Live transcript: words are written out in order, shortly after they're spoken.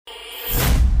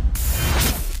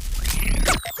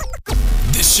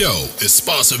show is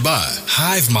sponsored by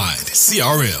HiveMind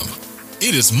CRM.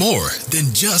 It is more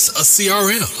than just a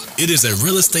CRM. It is a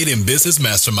real estate and business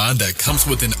mastermind that comes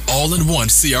with an all-in-one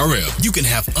CRM. You can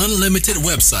have unlimited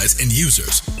websites and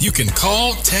users. You can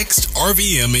call, text,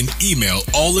 RVM, and email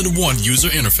all in one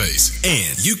user interface.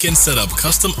 And you can set up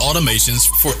custom automations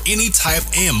for any type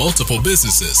and multiple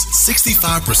businesses.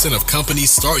 65% of companies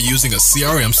start using a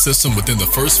CRM system within the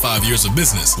first 5 years of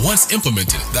business. Once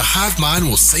implemented, the HiveMind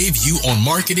will save you on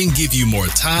marketing, give you more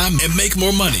time, and make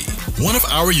more money. One of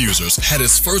our users had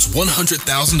his first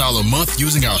 $100,000 month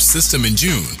using our system in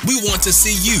June. We want to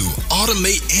see you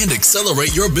automate and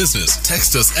accelerate your business.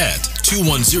 Text us at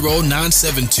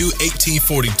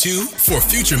 210-972-1842 for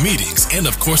future meetings, and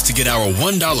of course to get our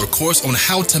 $1 course on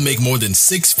how to make more than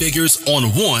 6 figures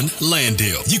on one land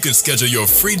deal. You can schedule your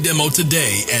free demo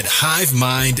today at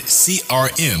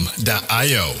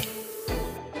hivemindcrm.io.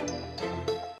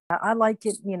 I like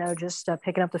it, just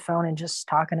picking up the phone and just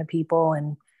talking to people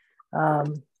and,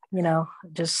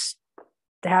 just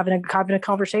having a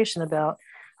conversation about,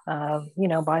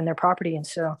 buying their property. And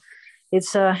so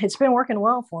it's been working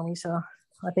well for me. So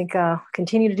I think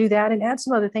continue to do that and add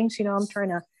some other things. I'm trying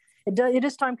to, it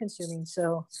is time consuming.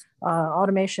 So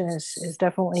automation is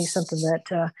definitely something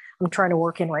that I'm trying to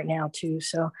work in right now too.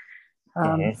 So,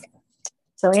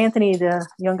 so Anthony, the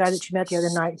young guy that you met the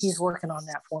other night, he's working on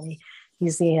that for me.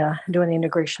 He's doing the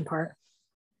integration part.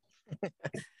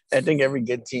 I think every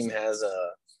good team has a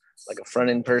front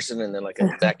end person and then like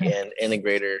a back end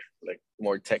integrator, like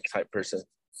more tech type person.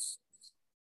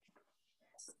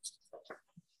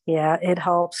 Yeah, it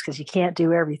helps because you can't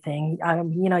do everything.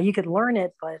 You could learn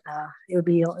it, but it would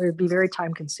be very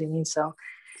time consuming. So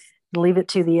leave it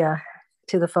to the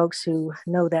folks who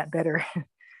know that better.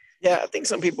 Yeah, I think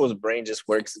some people's brain just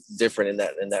works different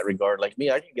in that regard. Like me,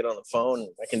 I can get on the phone,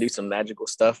 I can do some magical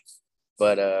stuff,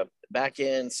 but back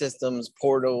end systems,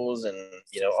 portals, and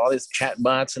all these chat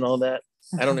bots and all that,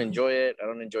 I don't enjoy it. I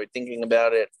don't enjoy thinking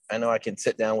about it. I know I can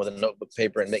sit down with a notebook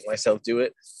paper and make myself do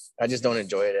it. I just don't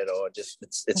enjoy it at all. It's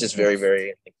just very,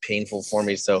 very painful for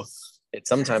me. So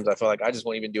sometimes I feel like I just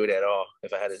won't even do it at all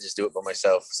if I had to just do it by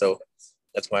myself. So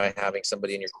that's why having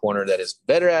somebody in your corner that is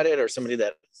better at it, or somebody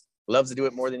that loves to do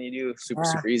it more than you do,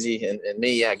 super easy. And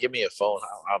me, give me a phone.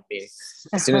 I'll be,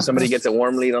 as soon as somebody gets a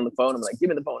warm lead on the phone, I'm like, give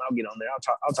me the phone. I'll get on there. I'll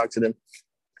talk to them.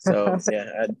 So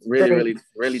I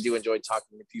really do enjoy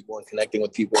talking to people and connecting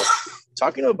with people,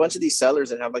 talking to a bunch of these sellers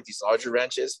that have like these larger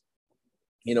ranches,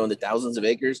 in the thousands of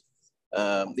acres.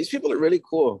 These people are really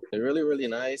cool. They're really, really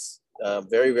nice.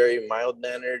 Very, very mild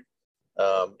mannered,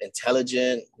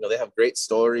 intelligent. They have great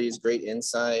stories, great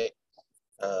insight.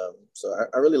 So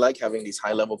I really like having these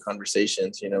high level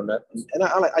conversations, and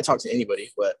I talk to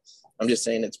anybody, but I'm just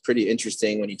saying it's pretty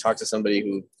interesting when you talk to somebody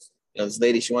who, this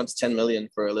lady, she wants 10 million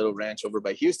for a little ranch over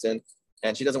by Houston,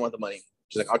 and she doesn't want the money.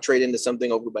 She's like, I'll trade into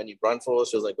something over by New Braunfels.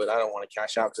 She was like, but I don't want to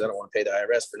cash out because I don't want to pay the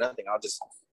IRS for nothing. I'll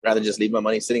rather just leave my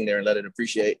money sitting there and let it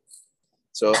appreciate.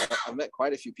 So I've met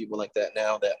quite a few people like that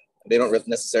now that they don't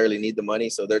necessarily need the money.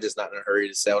 So they're just not in a hurry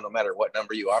to sell no matter what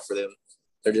number you offer them.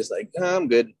 They're just like, nah, I'm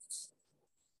good.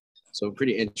 So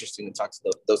pretty interesting to talk to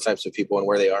those types of people and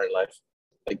where they are in life.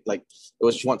 Like it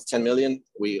was, she wants 10 million.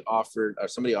 We offered, or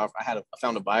somebody offered, I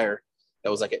found a buyer that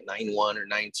was like at 9.1 or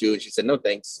 9.2. And she said, no,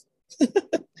 thanks.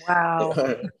 Wow.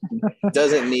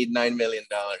 Doesn't need $9 million.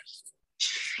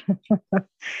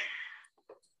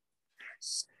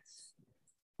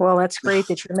 Well, that's great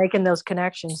that you're making those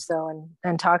connections though,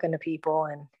 and talking to people,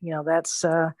 and, that's,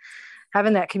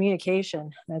 having that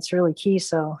communication, that's really key.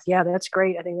 So yeah, that's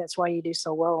great. I think that's why you do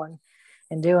so well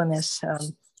in doing this.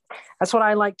 That's what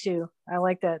I like too. I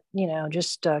like that,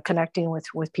 just connecting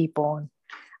with people. And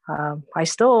I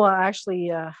still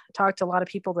actually talk to a lot of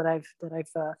people that I've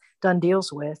done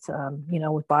deals with,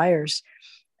 with buyers.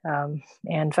 And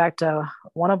in fact,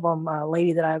 one of them, a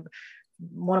lady that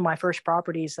one of my first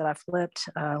properties that I flipped,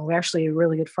 we're actually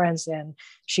really good friends, and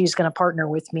she's going to partner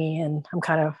with me, and I'm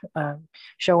kind of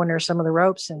showing her some of the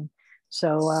ropes. And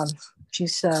so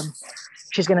she's going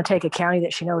to take a county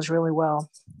that she knows really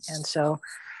well. And so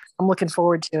I'm looking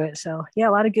forward to it. So yeah, a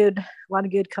lot of good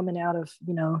coming out of,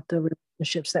 the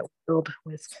relationships that we build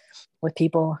with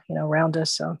people, around us.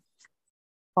 So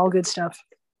all good stuff.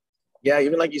 Yeah,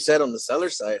 even like you said, on the seller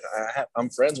side,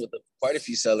 I'm friends with quite a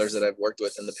few sellers that I've worked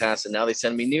with in the past, and now they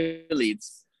send me new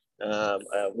leads.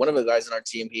 One of the guys in our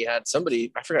team, he had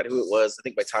somebody, I forgot who it was, I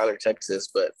think by Tyler, Texas,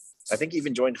 but I think he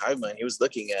even joined HiveMind. He was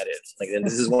looking at it. And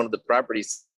this is one of the property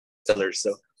sellers.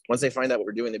 So once they find out what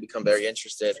we're doing, they become very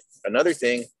interested. Another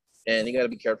thing, and you got to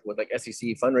be careful with like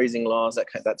SEC fundraising laws,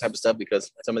 that type of stuff,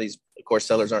 because some of these, of course,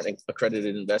 sellers aren't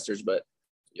accredited investors, but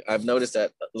I've noticed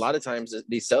that a lot of times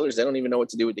these sellers, they don't even know what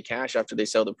to do with the cash after they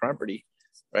sell the property,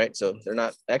 right? So they're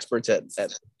not experts at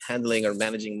handling or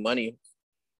managing money.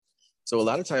 So a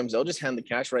lot of times they'll just hand the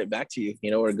cash right back to you,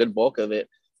 or a good bulk of it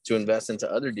to invest into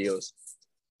other deals.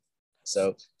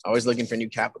 So always looking for new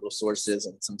capital sources.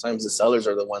 And sometimes the sellers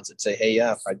are the ones that say, hey,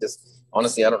 yeah,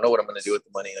 honestly, I don't know what I'm going to do with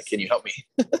the money. Like, can you help me?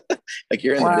 Like,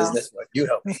 you're in the business, like, you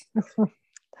help me.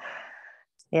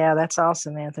 Yeah, that's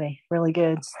awesome, Anthony. Really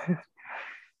good.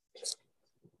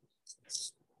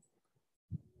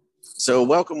 So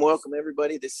welcome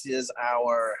everybody. This is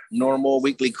our normal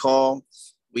weekly call.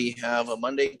 We have a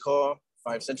Monday call,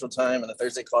 5 Central Time, and a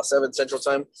Thursday call, 7 Central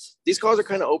Time. These calls are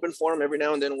kind of open forum. Every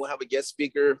now and then we'll have a guest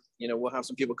speaker. We'll have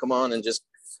some people come on and just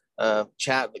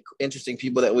chat with interesting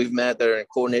people that we've met that are in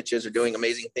cool niches or doing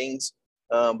amazing things.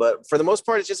 But for the most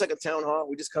part, it's just like a town hall.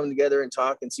 We just come together and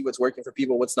talk and see what's working for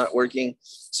people, what's not working.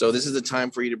 So this is the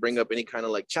time for you to bring up any kind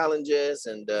of like challenges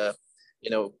and,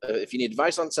 if you need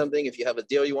advice on something, if you have a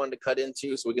deal you wanted to cut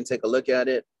into so we can take a look at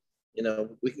it,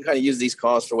 we can kind of use these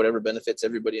calls for whatever benefits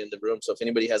everybody in the room. So if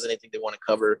anybody has anything they want to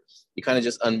cover, you kind of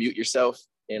just unmute yourself.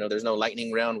 There's no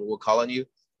lightning round where we'll call on you.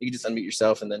 You can just unmute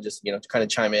yourself and then just, kind of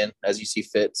chime in as you see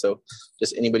fit. So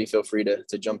just anybody feel free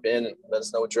to jump in and let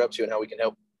us know what you're up to and how we can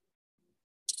help.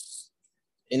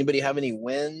 Anybody have any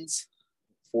wins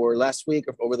for last week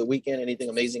or over the weekend? Anything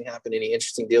amazing happened? Any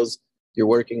interesting deals you're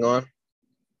working on?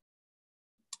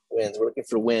 Wins. We're looking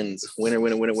for wins. Winner,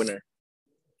 winner, winner, winner.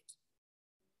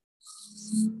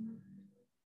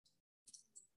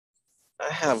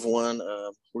 I have one.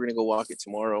 We're going to go walk it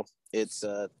tomorrow. It's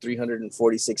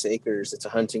 346 acres. It's a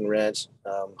hunting ranch,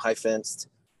 high fenced,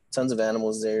 tons of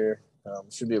animals there.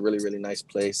 Should be a really, really nice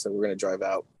place. So we're going to drive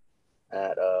out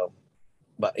at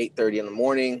about 8:30 in the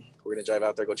morning. We're going to drive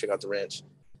out there, go check out the ranch.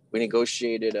 We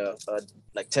negotiated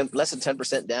less than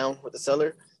 10% down with the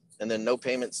seller. And then no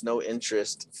payments, no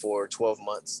interest for 12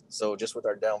 months. So just with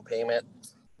our down payment,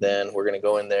 then we're going to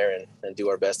go in there and do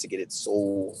our best to get it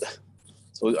sold.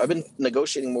 So I've been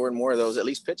negotiating more and more of those, at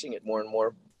least pitching it more and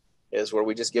more, is where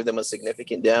we just give them a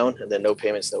significant down and then no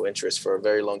payments, no interest for a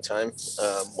very long time.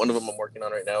 One of them I'm working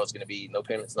on right now is going to be no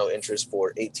payments, no interest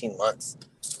for 18 months.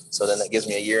 So then that gives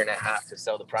me a year and a half to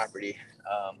sell the property.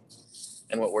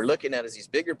 And what we're looking at is these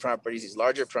bigger properties, these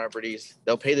larger properties,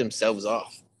 they'll pay themselves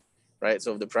off. Right.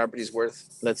 So if the property is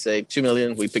worth, let's say, $2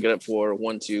 million, we pick it up for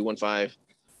 1.2, 1.5.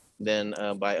 Then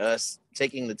by us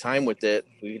taking the time with it,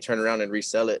 we can turn around and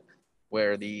resell it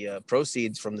where the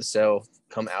proceeds from the sale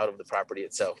come out of the property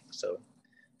itself. So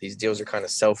these deals are kind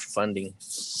of self-funding.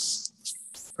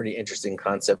 Pretty interesting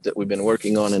concept that we've been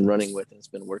working on and running with, and it's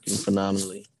been working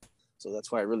phenomenally. So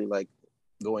that's why I really like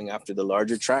going after the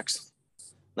larger tracts,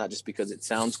 not just because it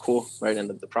sounds cool, right, and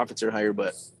the profits are higher,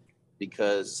 but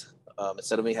because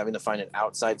instead of me having to find an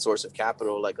outside source of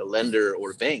capital like a lender or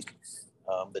a bank,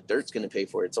 the dirt's going to pay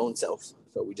for its own self.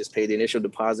 So we just pay the initial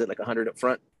deposit, like $100 up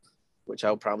front, which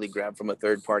I'll probably grab from a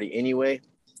third party anyway.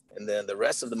 And then the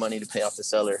rest of the money to pay off the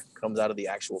seller comes out of the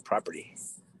actual property.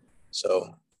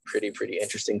 So pretty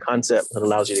interesting concept that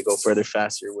allows you to go further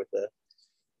faster with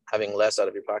having less out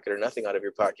of your pocket or nothing out of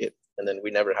your pocket. And then we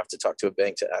never have to talk to a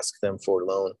bank to ask them for a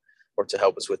loan or to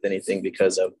help us with anything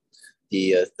because of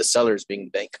the sellers being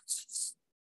bank.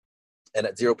 And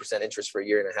at 0% interest for a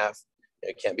year and a half,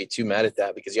 you can't be too mad at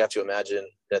that because you have to imagine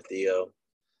that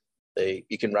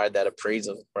you can ride that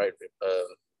appraisal, right?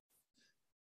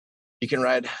 You can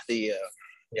ride the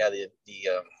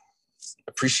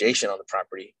appreciation on the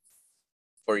property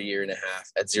for a year and a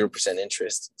half at 0%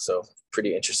 interest. So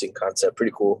pretty interesting concept,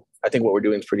 pretty cool. I think what we're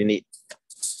doing is pretty neat,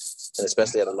 and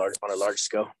especially on a large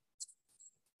scale.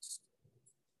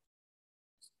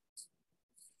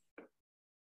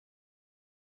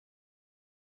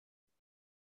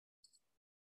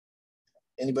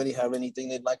 Anybody have anything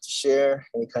they'd like to share?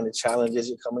 Any kind of challenges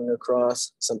you're coming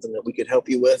across? Something that we could help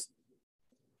you with?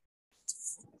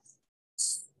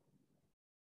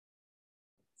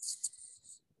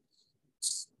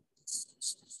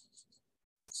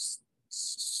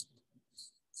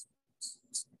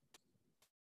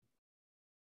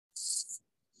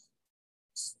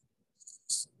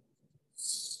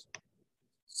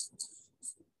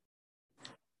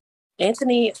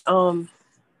 Anthony,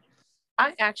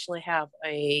 I actually have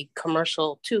two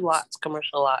commercial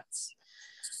lots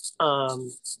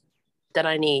that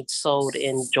I need sold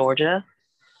in Georgia.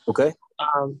 Okay.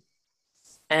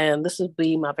 And this would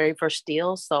be my very first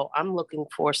deal. So I'm looking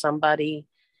for somebody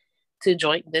to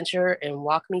joint venture and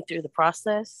walk me through the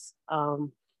process.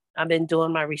 I've been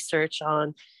doing my research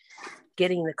on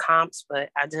getting the comps, but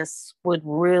I just would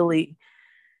really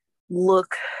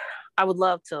look I would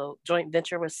love to joint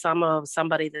venture with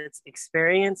somebody that's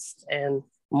experienced, and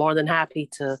more than happy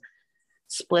to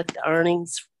split the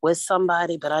earnings with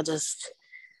somebody. But I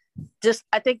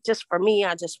I think just for me,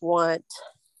 I just want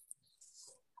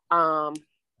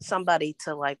somebody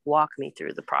to like walk me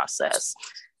through the process.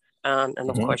 And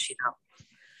of course, you know,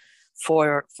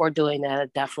 for doing that, I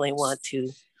definitely want to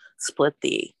split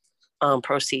the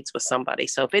proceeds with somebody.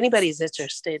 So if anybody's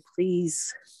interested,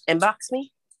 please inbox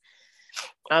me.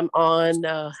 I'm on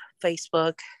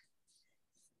Facebook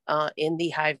in the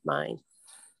Hive Mind.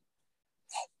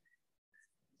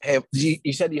 Hey,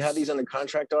 you said you had these under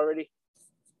contract already?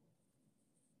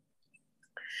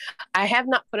 I have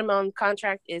not put them on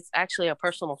contract. It's actually a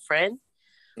personal friend.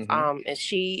 And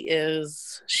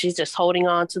she's just holding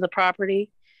on to the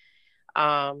property.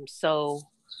 So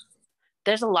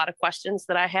there's a lot of questions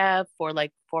that I have for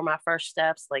my first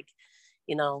steps, like,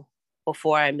 you know,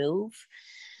 before I move.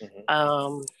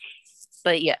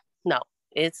 But yeah, no,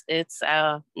 it's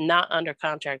not under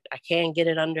contract. I can get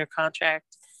it under contract.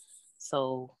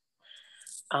 So,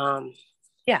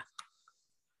 yeah.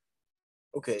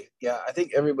 Okay. Yeah. I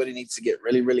think everybody needs to get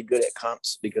really, really good at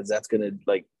comps, because that's going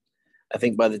to, I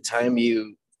think by the time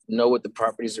you know what the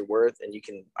properties are worth and you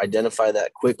can identify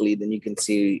that quickly, then you can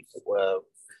see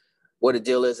what a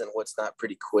deal is and what's not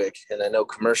pretty quick. And I know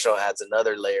commercial adds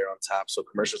another layer on top. So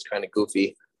commercial is kind of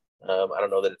goofy. I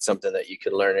don't know that it's something that you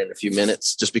can learn in a few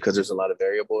minutes just because there's a lot of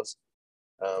variables.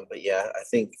 But yeah, I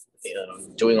think, you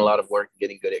know, doing a lot of work,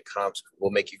 getting good at comps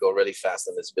will make you go really fast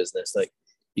in this business. Like,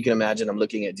 you can imagine, I'm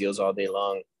looking at deals all day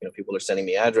long. You know, people are sending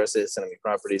me addresses, sending me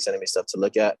properties, sending me stuff to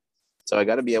look at. So I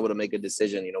got to be able to make a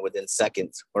decision, you know, within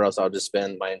seconds, or else I'll just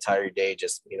spend my entire day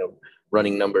just, you know,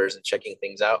 running numbers and checking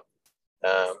things out.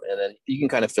 And then you can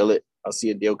kind of feel it. I'll see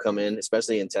a deal come in,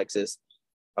 especially in Texas.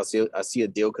 I see a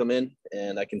deal come in,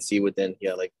 and I can see within,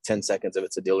 10 seconds if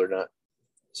it's a deal or not.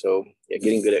 So yeah,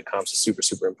 getting good at comps is super,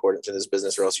 super important to this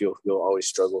business, or else you'll always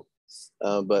struggle.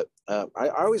 But I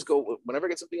always go, whenever I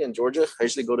get something in Georgia, I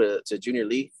usually go to Junior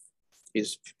Lee.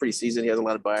 He's pretty seasoned. He has a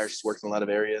lot of buyers. He's worked in a lot of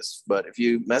areas. But if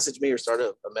you message me or start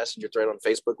a messenger thread on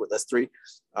Facebook with S3,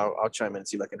 I'll chime in and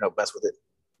see if I can help best with it.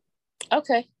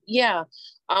 Okay. Yeah.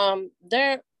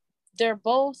 They're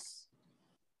both.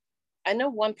 I know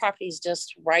one property is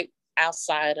just right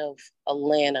outside of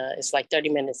Atlanta. It's like 30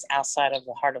 minutes outside of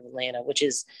the heart of Atlanta, which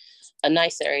is a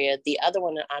nice area. The other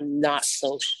one I'm not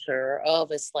so sure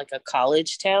of. It's like a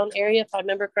college town area, if I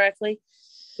remember correctly.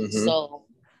 So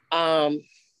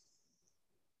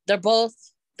they're both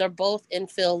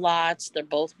infill lots. They're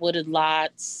both wooded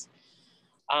lots.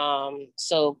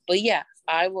 But yeah,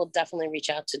 I will definitely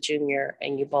reach out to Junior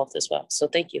and you both as well. So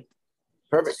thank you.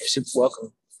 Perfect. You're super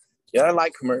welcome. Yeah, I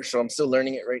like commercial. I'm still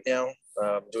learning it right now.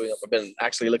 I've been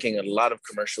actually looking at a lot of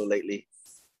commercial lately.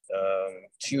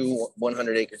 2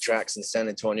 100-acre tracts in San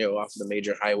Antonio off of the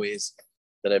major highways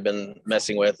that I've been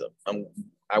messing with.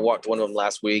 I walked one of them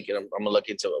last week, and I'm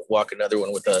looking to walk another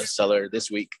one with a seller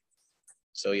this week.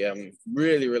 So yeah, I'm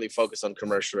really, really focused on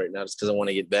commercial right now, just because I want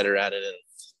to get better at it. And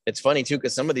it's funny too,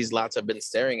 because some of these lots I've been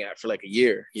staring at for like a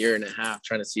year and a half,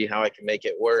 trying to see how I can make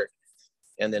it work.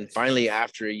 And then finally,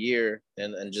 after a year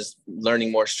and just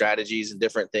learning more strategies and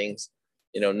different things,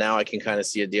 you know, now I can kind of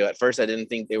see a deal. At first, I didn't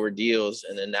think they were deals.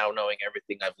 And then now, knowing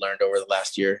everything I've learned over the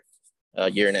last year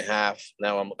and a half,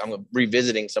 now I'm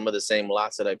revisiting some of the same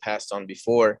lots that I passed on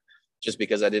before, just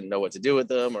because I didn't know what to do with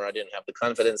them, or I didn't have the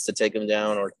confidence to take them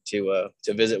down, or to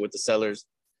visit with the sellers.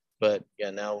 But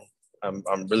yeah, now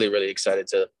I'm really, really excited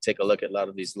to take a look at a lot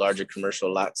of these larger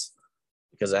commercial lots,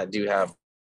 because I do have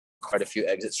quite a few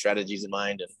exit strategies in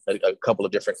mind, and a couple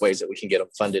of different ways that we can get them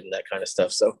funded and that kind of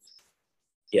stuff. So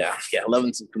yeah,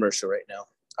 loving some commercial right now.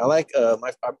 I like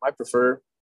I prefer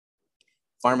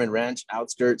farm and ranch,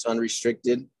 outskirts,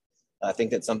 unrestricted. I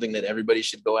think that's something that everybody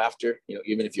should go after, you know,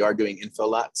 even if you are doing infill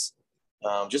lots,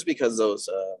 just because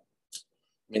that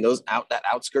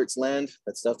outskirts land,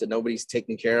 that stuff that nobody's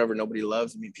taking care of or nobody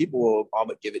loves. I mean, people will all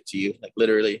but give it to you. Like,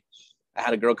 literally, I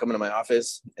had a girl come into my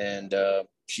office, and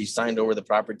she signed over the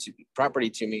property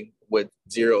to me with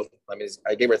zero. I mean,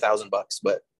 I gave her $1,000,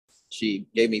 but she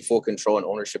gave me full control and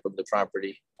ownership of the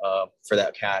property for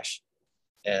that cash.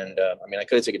 And I mean, I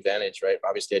could have taken advantage, right?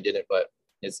 Obviously I didn't, but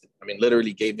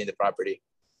literally gave me the property.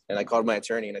 And I called my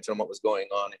attorney and I told him what was going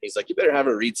on. And he's like, you better have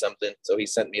her read something. So he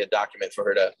sent me a document for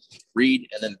her to read,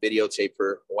 and then videotape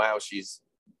her while she's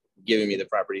giving me the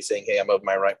property, saying, hey, I'm of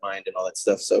my right mind and all that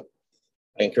stuff. So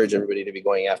I encourage everybody to be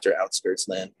going after outskirts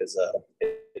land, because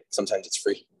sometimes it's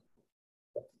free.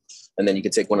 And then you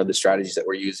can take one of the strategies that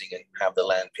we're using and have the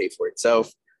land pay for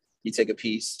itself. you take a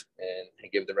piece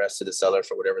and give the rest to the seller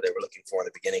for whatever they were looking for in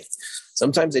the beginning.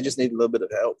 Sometimes they just need a little bit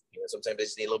of help. Sometimes they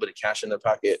just need a little bit of cash in their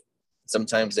pocket.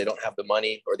 Sometimes they don't have the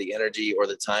money or the energy or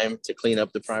the time to clean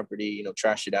up the property,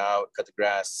 trash it out, cut the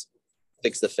grass,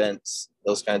 fix the fence,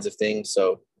 those kinds of things.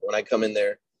 So when I come in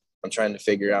there, I'm trying to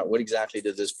figure out what exactly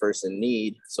does this person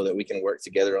need so that we can work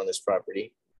together on this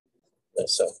property.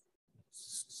 So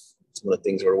some of the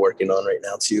things we're working on right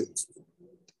now too.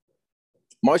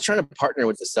 I'm always trying to partner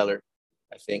with the seller,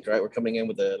 I think, right? We're coming in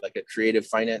with a creative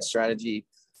finance strategy.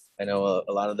 I know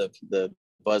a lot of the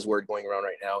buzzword going around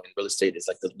right now in real estate is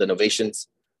like the novations.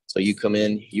 So you come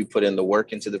in, you put in the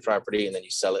work into the property, and then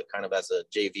you sell it kind of as a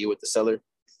JV with the seller.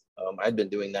 I've been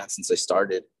doing that since I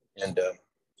started, and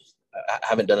I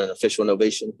haven't done an official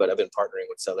novation, but I've been partnering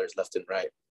with sellers left and right.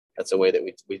 That's a way that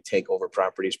we take over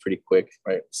properties pretty quick,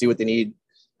 right? See what they need.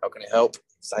 How can I help?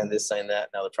 Sign this, sign that.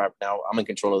 Now I'm in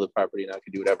control of the property, and I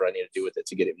can do whatever I need to do with it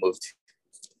to get it moved.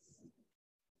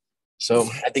 So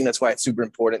I think that's why it's super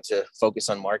important to focus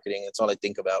on marketing. That's all I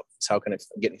think about is how can I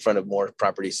get in front of more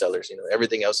property sellers?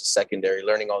 Everything else is secondary,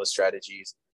 learning all the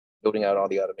strategies, building out all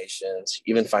the automations,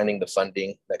 even finding the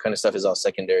funding. That kind of stuff is all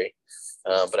secondary.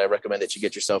 But I recommend that you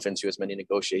get yourself into as many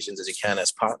negotiations as you can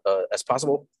as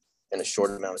possible in a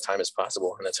short amount of time as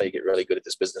possible. And that's how you get really good at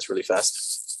this business really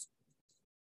fast.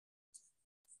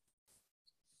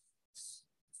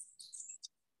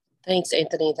 Thanks,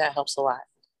 Anthony. That helps a lot.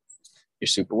 You're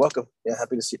super welcome. Yeah,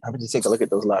 happy to take a look at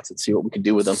those lots and see what we can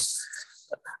do with them.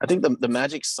 I think the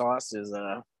magic sauce is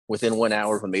within 1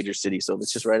 hour of a major city. So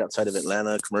it's just right outside of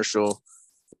Atlanta, commercial.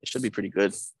 It should be pretty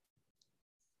good.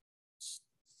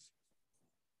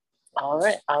 All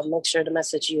right. I'll make sure to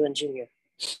message you and Junior.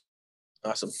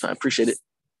 Awesome. I appreciate it.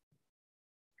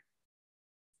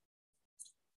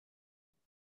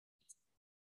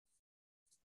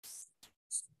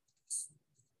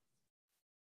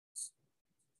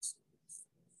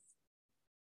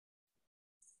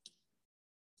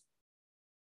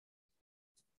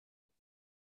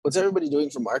 What's everybody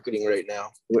doing for marketing right now?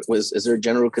 Is there a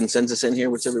general consensus in here?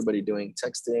 What's everybody doing?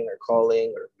 Texting or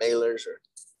calling or mailers? Or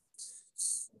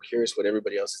I'm curious what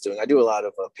everybody else is doing. I do a lot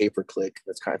of pay-per-click.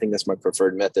 I think that's my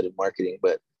preferred method of marketing,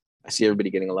 but I see everybody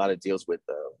getting a lot of deals with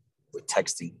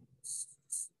texting.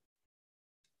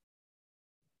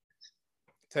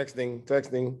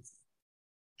 Texting.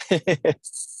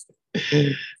 It's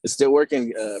still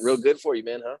working real good for you,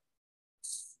 man, huh?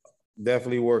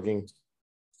 Definitely working.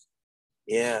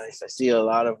 Yeah, I see a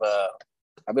lot of,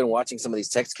 I've been watching some of these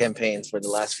text campaigns for the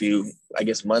last few, I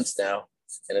guess, months now.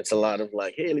 And it's a lot of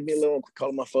like, hey, leave me alone, call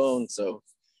on my phone. So,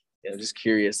 I'm just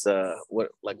curious,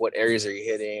 what areas are you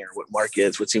hitting or what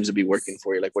markets, what seems to be working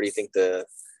for you? Like, what do you think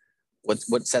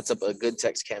what sets up a good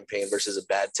text campaign versus a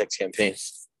bad text campaign?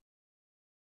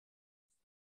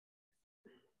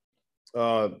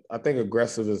 I think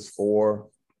aggressive is 4.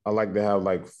 I like to have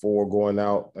like 4 going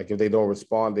out. Like if they don't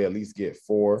respond, they at least get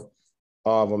 4.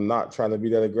 I'm not trying to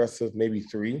be that aggressive, maybe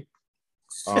 3.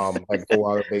 Like go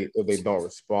out if they don't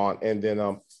respond. And then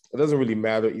it doesn't really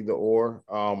matter either or.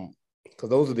 Because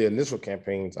those are the initial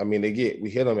campaigns. I mean, we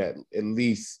hit them at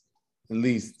least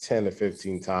 10 to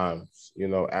 15 times,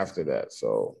 after that.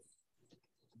 So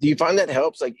do you find that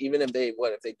helps? Like even if they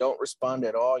don't respond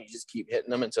at all, you just keep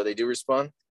hitting them until they do respond?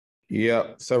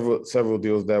 Yeah, several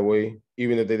deals that way.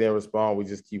 Even if they didn't respond, we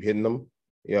just keep hitting them.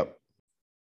 Yep.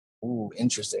 Ooh,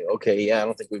 interesting. Okay, yeah, I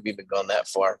don't think we've even gone that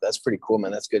far. That's pretty cool,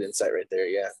 man. That's good insight right there.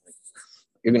 Yeah,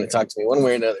 you're gonna talk to me one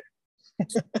way or another.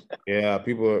 Yeah,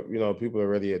 people are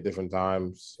ready at different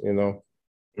times.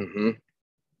 Mm-hmm.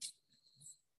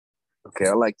 Okay,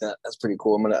 I like that. That's pretty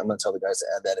cool. I'm gonna tell the guys to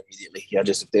add that immediately. Yeah,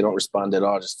 just if they don't respond at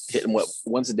all, just hit them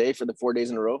once a day for the 4 days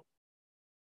in a row.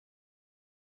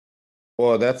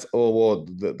 Well,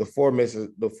 the 4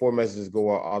 messages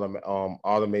go out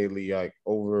automatically like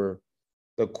over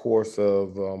the course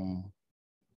of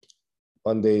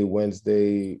Monday,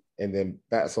 Wednesday, and then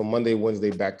back. So Monday,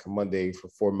 Wednesday, back to Monday for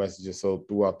 4 messages. So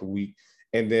throughout the week,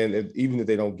 and then even if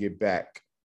they don't get back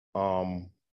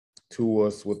to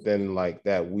us within like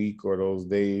that week or those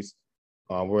days,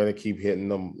 we're gonna keep hitting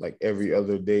them like every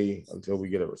other day until we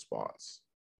get a response.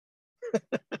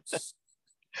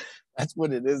 That's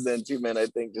what it is then too, man. I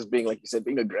think just being, like you said,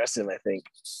 being aggressive, I think.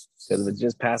 Because if it's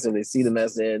just passive, they see the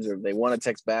message or they want to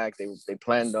text back, they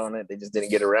planned on it, they just didn't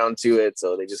get around to it.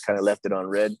 So they just kind of left it on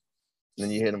red. And then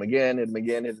you hit them again, hit them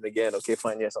again, hit them again. Okay,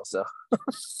 fine, yes, I'll sell.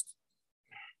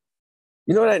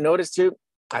 You know what I noticed too?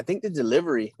 I think the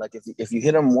delivery, like if you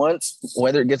hit them once,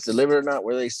 whether it gets delivered or not,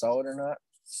 whether they saw it or not,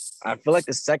 I feel like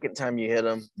the second time you hit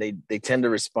them, they tend to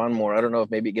respond more. I don't know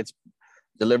if maybe it gets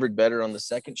delivered better on the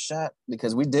second shot,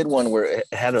 because we did one where it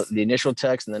had the initial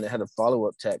text and then it had a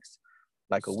follow-up text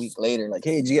like a week later, like,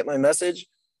 hey, did you get my message?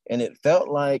 And it felt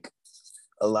like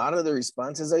a lot of the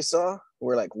responses I saw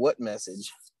were like, what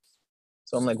message?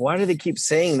 So I'm like, why do they keep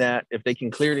saying that if they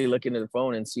can clearly look into the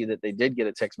phone and see that they did get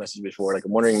a text message before? Like,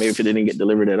 I'm wondering maybe if it didn't get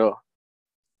delivered at all.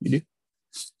 You do?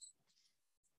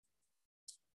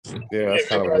 Yeah, that's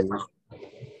kind of weird.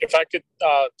 If I could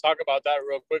talk about that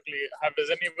real quickly, has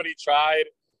anybody tried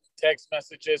text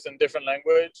messages in different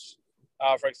language?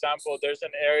 For example, there's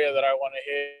an area that I want to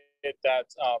hit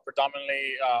that's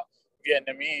predominantly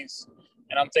Vietnamese,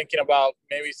 and I'm thinking about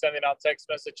maybe sending out text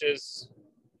messages,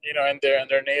 in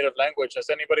their native language. Has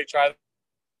anybody tried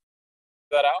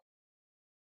that out?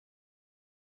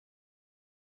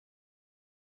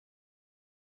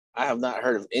 I have not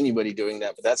heard of anybody doing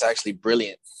that, but that's actually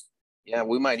brilliant. Yeah,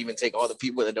 we might even take all the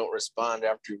people that don't respond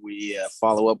after we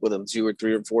follow up with them 2 or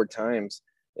 3 or 4 times,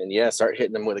 and start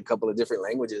hitting them with a couple of different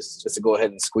languages just to go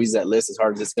ahead and squeeze that list as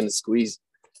hard as it's going to squeeze.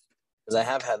 Because I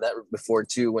have had that before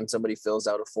too. When somebody fills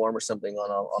out a form or something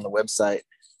on the website,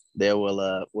 they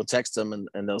will we'll text them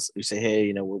and they'll say,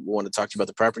 hey, we want to talk to you about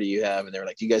the property you have, and they're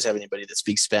like, do you guys have anybody that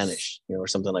speaks Spanish, or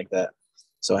something like that.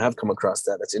 So I have come across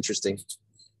that. That's interesting.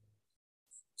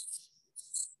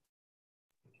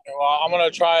 Well, I'm going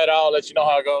to try it out. I'll let you know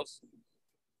how it goes.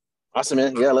 Awesome,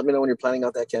 man. Yeah, let me know when you're planning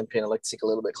out that campaign. I'd like to take a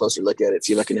little bit closer look at it,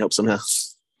 see if I can help somehow.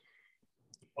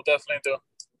 We'll definitely do.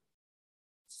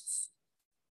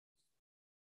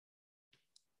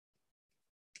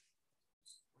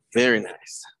 Very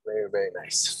nice. Very, very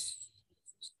nice.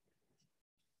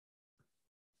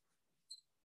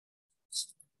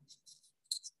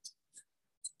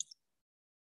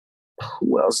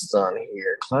 Who else is on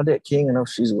here? Claudette King, I know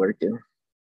she's working.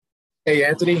 Hey,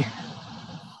 Anthony.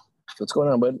 What's going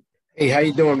on, bud? Hey, how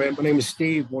you doing, man? My name is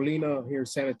Steve Molina here in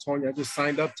San Antonio. I just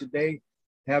signed up today.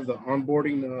 Have the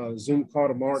onboarding Zoom call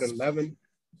tomorrow at 11.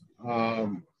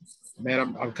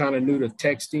 Man, I'm kind of new to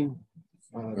texting.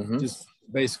 Just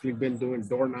basically been doing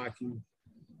door knocking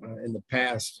in the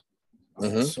past.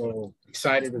 So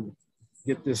excited to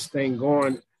get this thing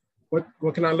going. What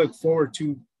can I look forward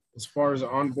to as far as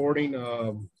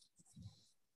onboarding?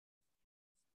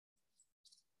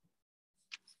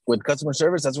 With customer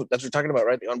service, that's what we're talking about,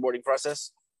 right? The onboarding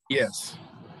process? Yes.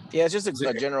 Yeah, it's just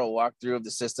a general walkthrough of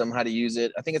the system, how to use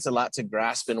it. I think it's a lot to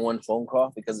grasp in one phone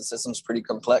call because the system's pretty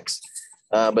complex,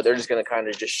 but they're just going to kind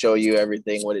of just show you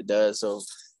everything, what it does. So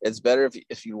it's better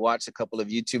if you watch a couple of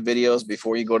YouTube videos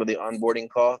before you go to the onboarding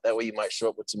call. That way you might show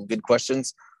up with some good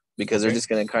questions, because they're just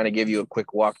going to kind of give you a quick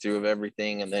walkthrough of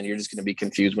everything, and then you're just going to be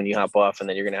confused when you hop off, and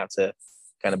then you're going to have to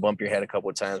kind of bump your head a couple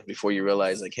of times before you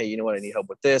realize, like, hey, you know what, I need help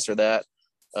with this or that.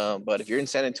 But if you're in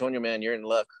San Antonio, man, you're in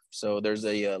luck. So there's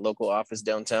a local office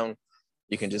downtown.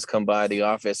 You can just come by the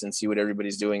office and see what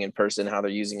everybody's doing in person, how they're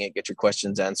using it, get your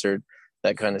questions answered,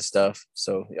 that kind of stuff.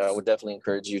 So I would definitely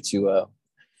encourage you to,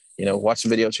 watch the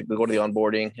video, go to the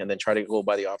onboarding, and then try to go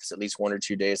by the office at least 1 or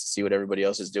 2 days to see what everybody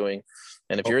else is doing.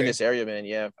 And if you're in this area,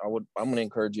 man, I'm going to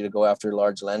encourage you to go after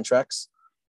large land tracts.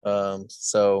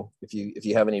 So if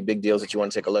you have any big deals that you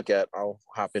want to take a look at, I'll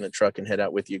hop in a truck and head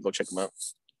out with you, go check them out.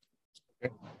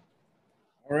 Okay.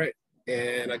 All right.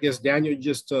 And I guess Daniel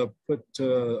just put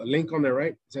a link on there,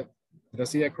 right? Did I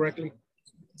see that correctly?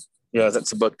 Yeah,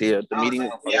 that's about the meeting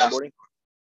on the onboarding.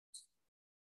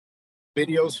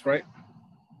 Videos, right?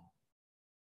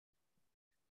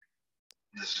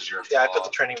 This is your I put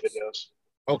the training videos.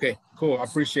 Okay, cool. I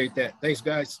appreciate that. Thanks,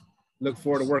 guys. Look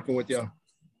forward to working with y'all.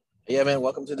 Yeah, man.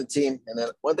 Welcome to the team. And then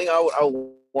one thing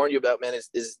I'll warn you about, man,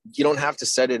 is you don't have to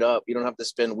set it up. You don't have to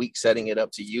spend weeks setting it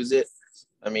up to use it.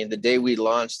 I mean, the day we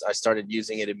launched, I started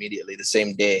using it immediately the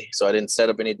same day. So I didn't set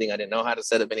up anything. I didn't know how to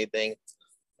set up anything.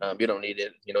 You don't need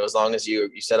it. As long as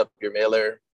you set up your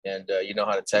mailer and you know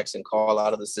how to text and call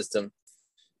out of the system.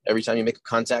 Every time you make a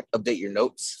contact, update your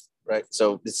notes, right?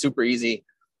 So it's super easy.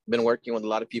 I've been working with a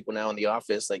lot of people now in the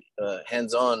office, like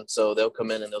hands-on. So they'll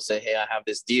come in and they'll say, hey, I have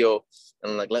this deal.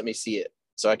 And I'm like, let me see it.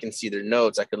 So I can see their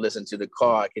notes. I can listen to the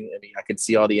call. I can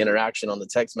see all the interaction on the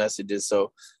text messages.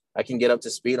 So I can get up to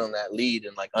speed on that lead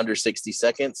in like under 60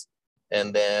 seconds.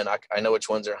 And then I know which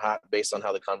ones are hot based on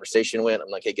how the conversation went. I'm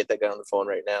like, hey, get that guy on the phone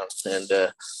right now. And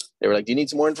they were like, do you need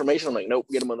some more information? I'm like, nope,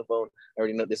 get him on the phone. I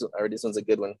already know this one. This one's a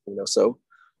good one. So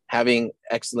having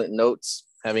excellent notes,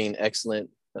 having excellent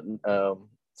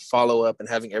follow-up, and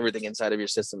having everything inside of your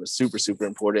system is super, super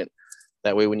important.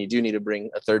 That way, when you do need to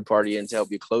bring a third party in to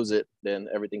help you close it, then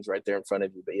everything's right there in front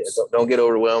of you. But yeah, don't get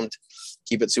overwhelmed.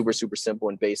 Keep it super, super simple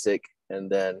and basic. And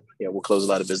then, we'll close a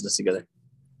lot of business together.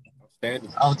 I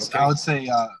would say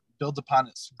build upon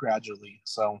it gradually.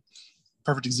 So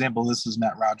perfect example of this is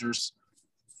Matt Rogers.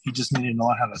 He just needed to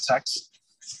learn how to text.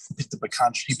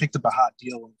 He picked up a hot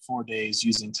deal in 4 days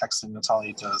using texting. That's all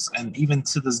he does. And even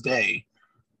to this day,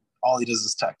 all he does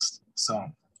is text. So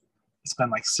it's been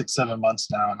like 6-7 months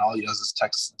now, and all he does is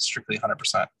text strictly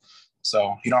 100%.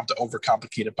 So you don't have to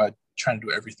overcomplicate it by trying to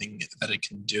do everything that it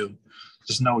can do.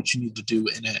 Just know what you need to do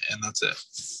in it, and that's it.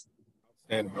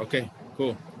 And okay,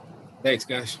 cool. Thanks,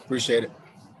 guys. Appreciate it.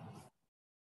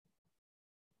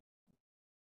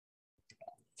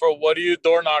 For what do you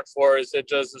door knock for? Is it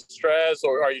just stress,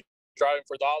 or are you driving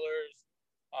for dollars?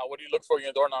 What do you look for in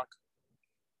your door knock?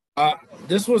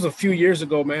 This was a few years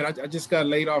ago, man. I just got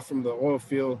laid off from the oil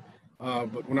field.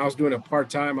 But when I was doing it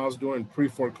part-time, I was doing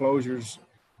pre-foreclosures,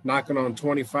 knocking on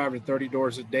 25 to 30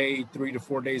 doors a day, 3 to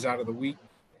 4 days out of the week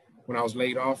when I was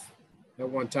laid off at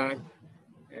one time.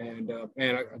 And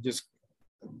man, I just,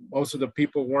 most of the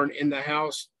people weren't in the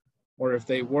house, or if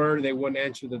they were, they wouldn't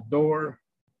answer the door.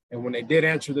 And when they did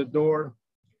answer the door,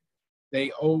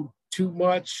 they owed too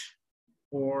much,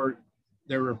 or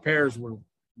their repairs were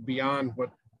beyond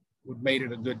what made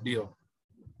it a good deal.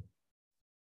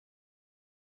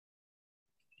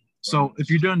 So if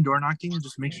you're doing door knocking,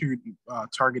 just make sure you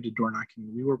targeted door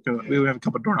knocking. We have a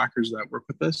couple of door knockers that work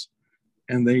with us,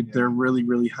 and they're really,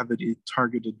 really heavily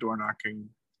targeted door knocking.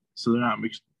 So they're not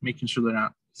making sure they're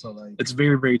not. So like, it's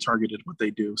very, very targeted what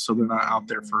they do. So they're not out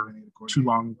there for too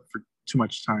long, for too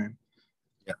much time,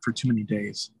 for too many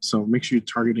days. So make sure you're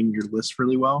targeting your list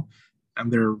really well,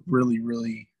 and they're really,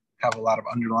 really have a lot of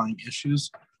underlying issues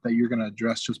that you're going to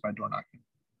address just by door knocking.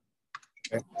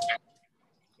 Okay.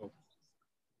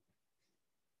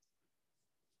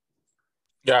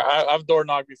 Yeah, I've door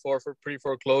knocked before for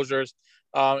pre-foreclosures.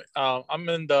 I'm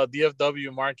in the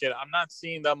DFW market. I'm not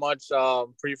seeing that much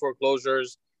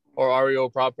pre-foreclosures or REO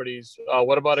properties.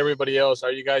 What about everybody else?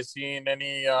 Are you guys seeing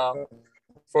any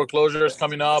foreclosures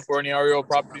coming up or any REO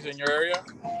properties in your area?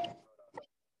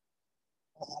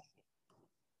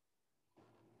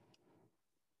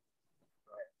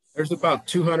 There's about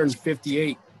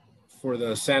 258 for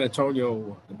the San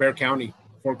Antonio, the Bexar County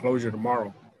foreclosure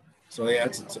tomorrow. So yeah,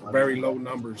 it's very low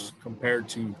numbers compared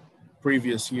to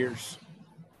previous years.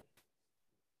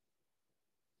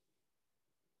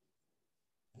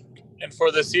 And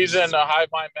for the season, Hive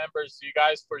Mind members, do you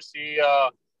guys foresee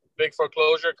big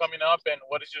foreclosure coming up? And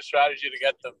what is your strategy to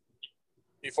get them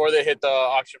before they hit the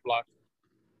auction block?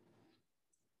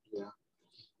 Yeah.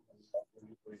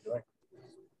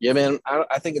 Yeah, man.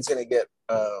 I think it's gonna get.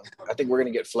 I think we're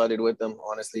gonna get flooded with them.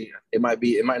 Honestly, it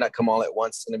might not come all at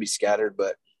once. It's gonna be scattered,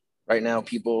 but right now,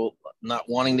 people not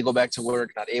wanting to go back to work,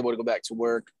 not able to go back to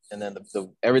work, and then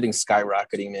the everything's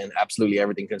skyrocketing, man. Absolutely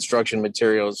everything: construction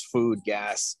materials, food,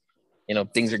 gas.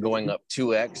 Things are going up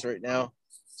 2x right now.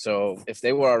 So if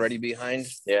they were already behind,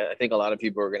 yeah, I think a lot of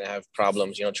people are going to have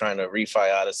problems, trying to refi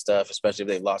out of stuff, especially if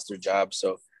they've lost their jobs.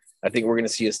 So I think we're going to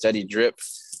see a steady drip.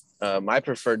 My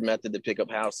preferred method to pick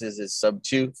up houses is sub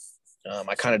 2.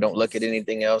 I kind of don't look at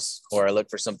anything else, or I look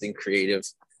for something creative.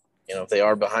 If they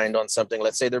are behind on something,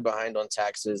 let's say they're behind on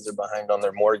taxes, they're behind on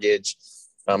their mortgage.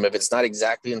 If it's not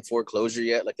exactly in foreclosure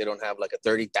yet, like they don't have like a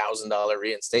 $30,000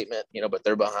 reinstatement, but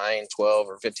they're behind $12,000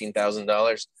 or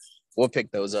 $15,000, we'll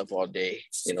pick those up all day,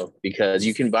 because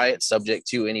you can buy it subject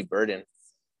to any burden,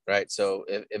 right? So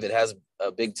if it has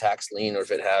a big tax lien, or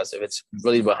if it's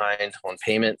really behind on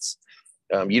payments,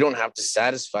 you don't have to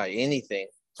satisfy anything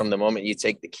from the moment you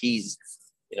take the keys.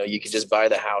 You could just buy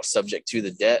the house subject to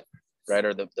the debt, right?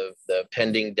 Or the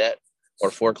pending debt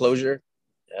or foreclosure.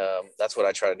 That's what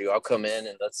I try to do. I'll come in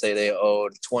and let's say they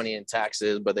owed 20 in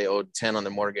taxes, but they owed 10 on the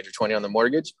mortgage or 20 on the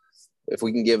mortgage. If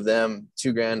we can give them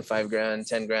 $2,000, $5,000,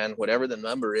 $10,000, whatever the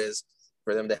number is,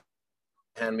 for them to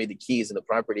hand me the keys and the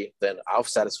property, then I'll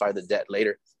satisfy the debt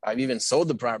later. I've even sold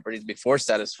the properties before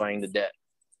satisfying the debt,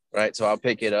 right? So I'll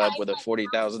pick it up with a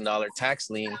 $40,000 tax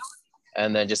lien,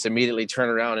 and then just immediately turn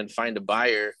around and find a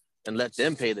buyer and let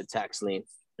them pay the tax lien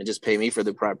and just pay me for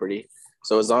the property.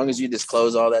 So as long as you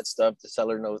disclose all that stuff,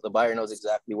 the buyer knows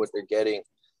exactly what they're getting.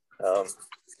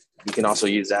 You can also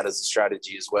use that as a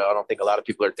strategy as well. I don't think a lot of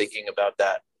people are thinking about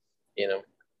that.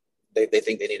 They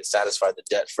think they need to satisfy the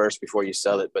debt first before you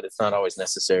sell it, but it's not always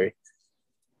necessary.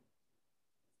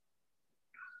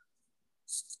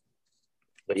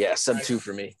 But yeah, sub 2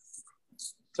 for me.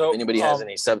 So if anybody has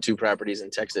any sub 2 properties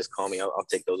in Texas, call me. I'll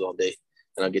take those all day,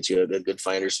 and I'll get you a good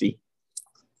finder's fee,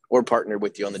 or partner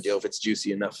with you on the deal if it's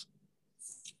juicy enough.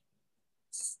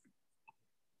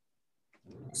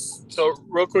 So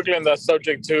real quickly on that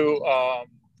subject too,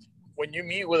 when you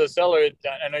meet with a seller,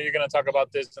 I know you're going to talk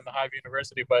about this in the Hive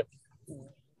University, but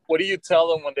what do you tell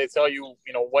them when they tell you,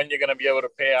 when you're going to be able to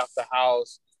pay off the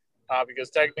house? because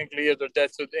technically if their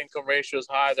debt to income ratio is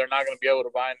high, they're not going to be able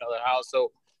to buy another house.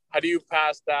 So how do you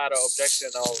pass that objection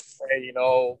of, hey,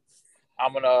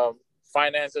 I'm going to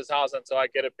finance this house until I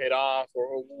get it paid off?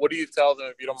 Or what do you tell them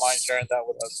if you don't mind sharing that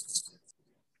with us?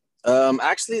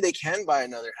 Actually, they can buy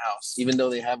another house, even though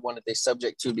they have one that they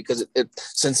subject to, because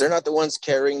since they're not the ones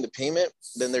carrying the payment,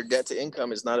 then their debt to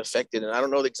income is not affected. And I don't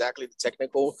know exactly the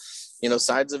technical,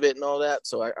 sides of it and all that.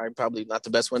 So I'm probably not the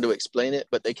best one to explain it,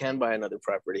 but they can buy another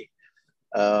property,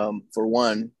 for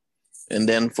one. And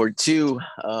then for two,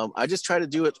 I just try to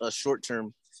do it a short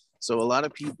term. So a lot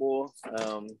of people,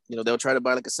 they'll try to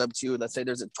buy like a sub two. Let's say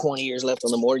there's 20 years left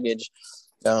on the mortgage.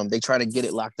 They try to get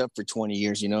it locked up for 20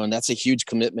 years, and that's a huge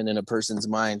commitment in a person's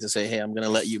mind to say, hey, I'm going to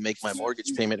let you make my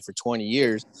mortgage payment for 20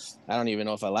 years. I don't even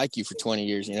know if I like you for 20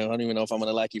 years. I don't even know if I'm going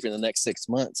to like you for the next 6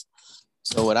 months.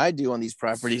 So what I do on these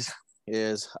properties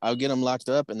is I'll get them locked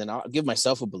up and then I'll give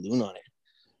myself a balloon on it.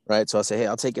 Right. So I'll say, hey,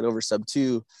 I'll take it over sub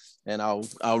two and I'll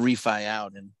refi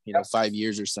out in, 5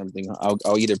 years or something.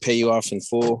 I'll either pay you off in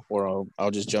full or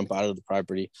I'll just jump out of the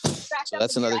property. So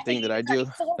that's another thing that I do.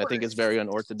 I think it's very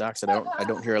unorthodox that I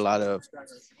don't hear a lot of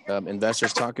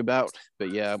investors talk about.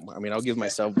 But yeah, I'll give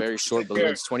myself very short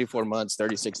balloons, 24 months,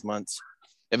 36 months,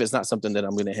 if it's not something that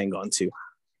I'm going to hang on to.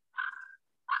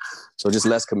 So just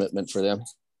less commitment for them.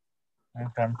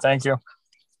 Okay, thank you.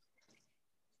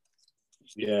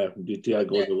 Yeah, DTI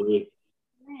goes away.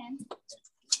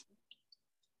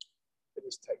 It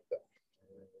is tight though.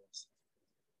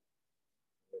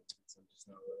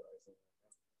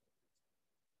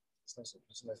 It's nice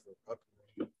for a puppy.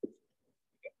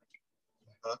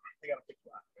 Huh? They got a big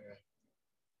one. Yeah.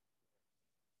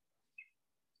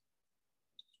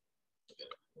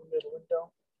 Middle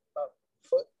window, about a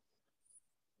foot.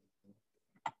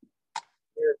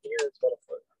 Here, it's about a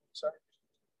foot. Sorry.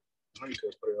 Oh, you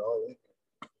could have put it all in.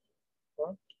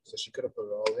 Huh? So she could have put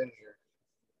it all in here.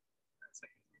 That's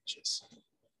like inches.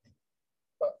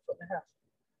 About a foot and a half.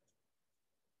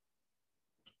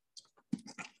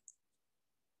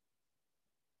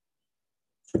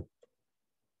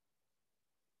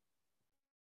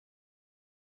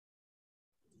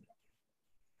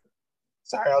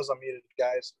 Sorry, I was unmuted,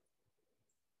 guys.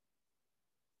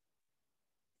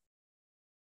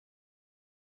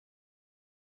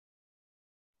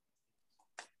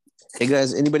 Hey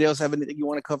guys, anybody else have anything you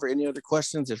want to cover? Any other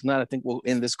questions? If not, I think we'll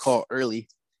end this call early.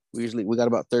 We got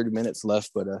about 30 minutes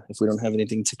left, but if we don't have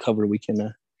anything to cover, we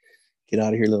can get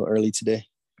out of here a little early today.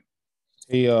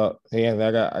 Hey, Anthony,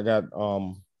 I got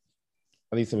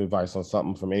I need some advice on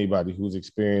something from anybody who's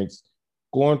experienced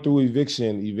going through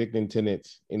evicting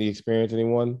tenants. Any experience,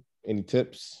 anyone? Any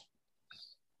tips?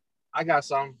 I got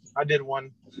some. I did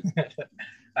one.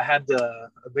 I had to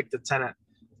evict a tenant.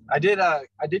 I did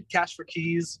cash for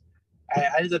keys. I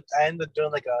ended up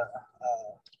doing like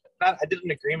I did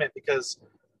an agreement because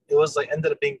it was like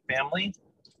ended up being family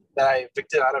that I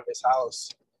evicted out of his house.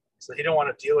 So he didn't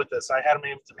want to deal with this. I had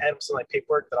him some like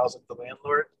paperwork that I was like the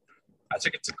landlord. I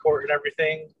took it to court and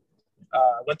everything.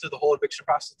 Went through the whole eviction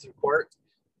process through court,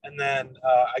 and then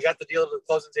I got the deal to the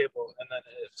closing table, and then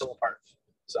it fell apart.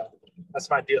 So that's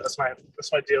my deal. That's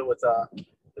my deal with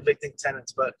evicting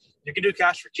tenants. But you can do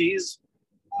cash for keys,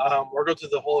 or go through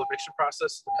the whole eviction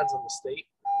process. Depends on the state.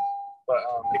 But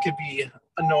it could be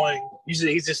annoying.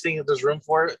 Usually the easiest thing if there's room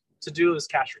for it to do is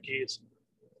cash for keys.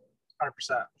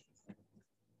 100%.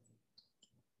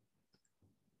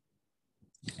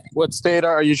 What state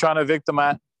are you trying to evict them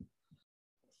at?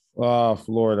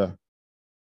 Florida.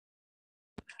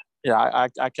 Yeah,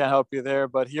 I can't help you there.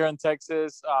 But here in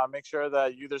Texas, make sure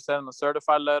that you either send them a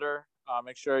certified letter.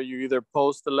 Make sure you either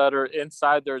post the letter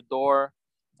inside their door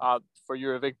for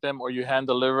your victim, or you hand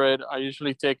deliver it. I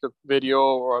usually take a video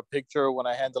or a picture when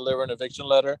I hand deliver an eviction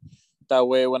letter. That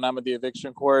way, when I'm at the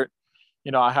eviction court,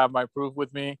 I have my proof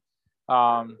with me.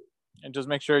 And just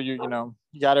make sure you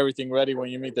got everything ready when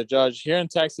you meet the judge. Here in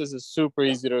Texas, it's super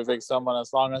easy to evict someone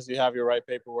as long as you have your right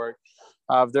paperwork.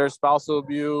 If there's spousal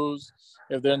abuse,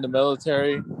 if they're in the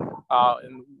military,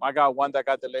 and I got one that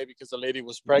got delayed because the lady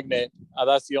was pregnant.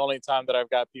 That's the only time that I've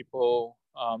got people,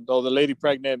 though the lady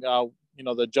pregnant,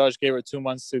 the judge gave her 2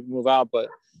 months to move out. But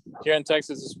here in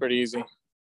Texas, it's pretty easy.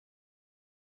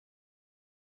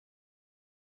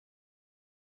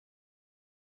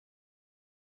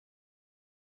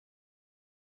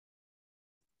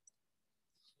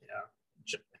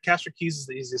 Cash for keys is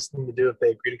the easiest thing to do if they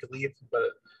agree to leave,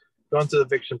 but going through the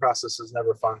eviction process is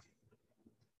never fun.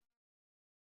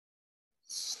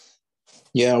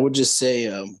 Yeah, I would just say,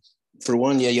 for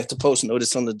one, you have to post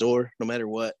notice on the door no matter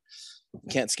what. You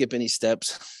can't skip any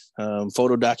steps.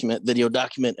 Photo document, video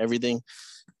document, everything.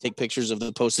 Take pictures of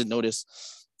the posted notice.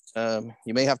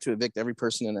 You may have to evict every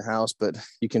person in the house, but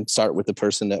you can start with the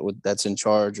person that's in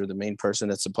charge or the main person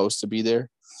that's supposed to be there.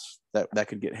 That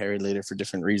could get hairy later for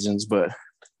different reasons, but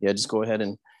yeah, just go ahead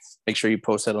and make sure you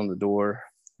post that on the door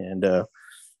and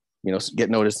get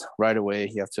noticed right away.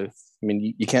 You have to. I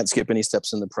mean, you can't skip any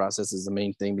steps in the process is the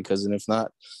main thing, because if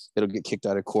not, it'll get kicked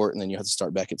out of court, and then you have to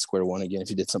start back at square one again if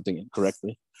you did something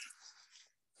incorrectly.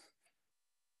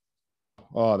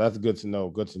 Oh, that's good to know.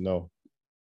 Good to know.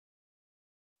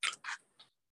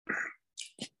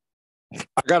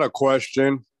 I got a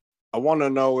question. I want to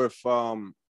know if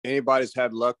anybody's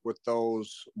had luck with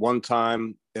those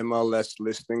one-time MLS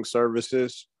listing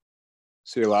services.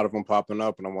 See a lot of them popping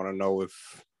up, and I want to know if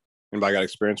anybody got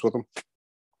experience with them,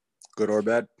 good or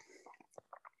bad.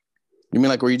 You mean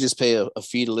like where you just pay a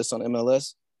fee to list on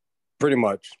MLS? Pretty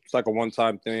much. It's like a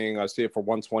one-time thing. I see it for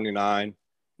 $129, and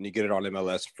you get it on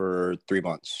MLS for 3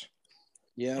 months.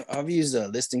 Yeah, I've used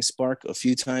Listing Spark a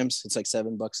few times. It's like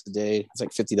 $7 a day. It's like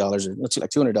 $50 or it's like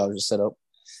 $200 to set up,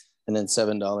 and then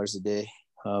 $7 a day.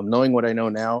 Knowing what I know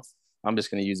now, I'm just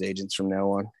going to use agents from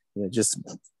now on. Just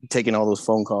taking all those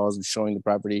phone calls and showing the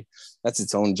property, that's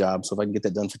its own job. So if I can get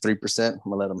that done for 3%, I'm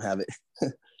gonna let them have it.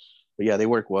 But yeah, they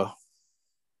work well.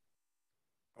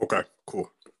 Okay, cool.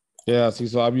 Yeah, see,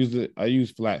 so I've used it. I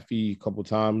used flat fee a couple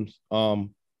times. All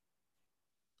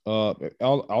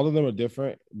of them are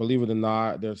different. Believe it or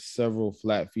not, there's several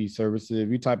flat fee services. If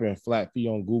you type in flat fee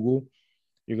on Google,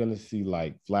 you're gonna see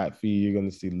like flat fee. You're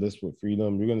gonna see List with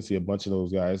Freedom. You're gonna see a bunch of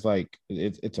those guys. Like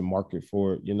it's a market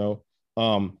for it.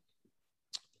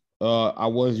 I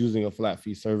was using a flat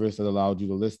fee service that allowed you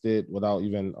to list it without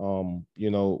even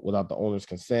without the owner's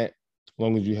consent. As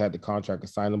long as you had the contract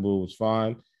assignable, it was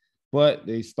fine. But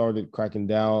they started cracking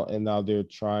down, and now they're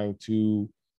trying to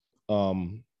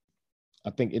I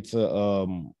think it's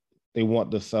they want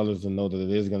the sellers to know that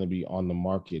it is going to be on the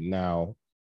market now.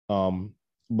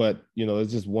 But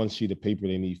it's just one sheet of paper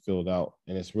they need filled out,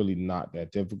 and it's really not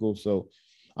that difficult. So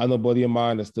I know a buddy of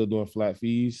mine that's still doing flat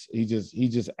fees. He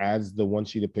just adds the one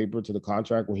sheet of paper to the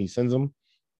contract when he sends them.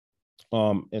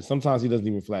 And sometimes he doesn't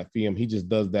even flat fee them. He just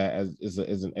does that as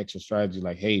an extra strategy.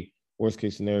 Like, hey, worst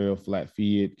case scenario, flat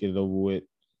fee it, get it over with.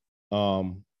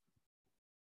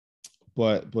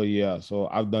 But yeah, so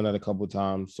I've done that a couple of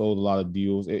times, sold a lot of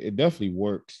deals. It definitely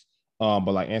works. But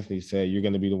like Anthony said, you're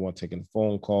going to be the one taking the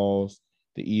phone calls,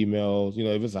 the emails.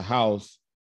 If it's a house,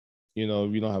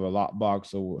 if you don't have a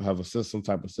lockbox or have some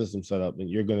type of system set up, then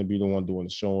you're going to be the one doing the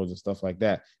showings and stuff like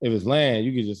that. If it's land,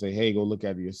 you can just say, hey, go look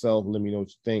at it yourself. Let me know what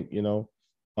you think,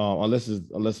 unless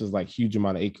it's like huge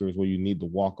amount of acres where you need to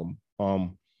walk them.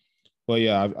 But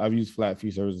yeah, I've used flat fee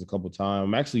services a couple of times.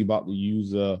 I'm actually about to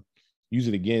use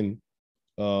it again.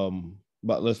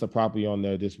 But list the property on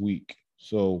there this week.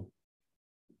 So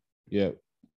yeah.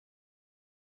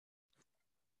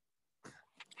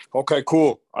 Okay,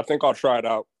 cool. I think I'll try it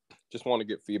out. Just want to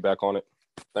get feedback on it.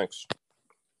 Thanks.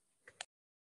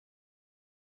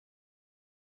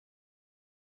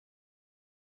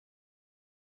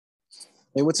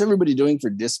 Hey, what's everybody doing for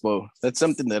dispo? That's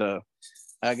something that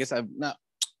I guess I've not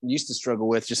used to struggle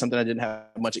with, just something I didn't have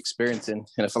much experience in,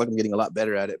 and I feel like I'm getting a lot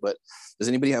better at it. But does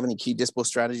anybody have any key dispo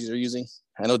strategies they're using?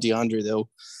 I know DeAndre, they'll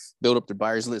build up their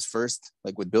buyers list first,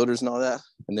 like with builders and all that,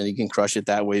 and then you can crush it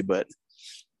that way. But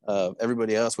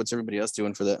everybody else, what's everybody else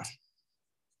doing for that?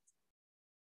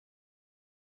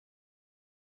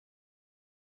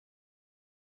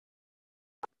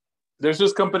 There's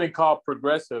this company called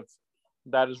Progressive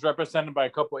that is represented by a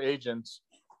couple agents,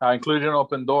 including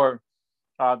Open Door,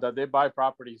 that they buy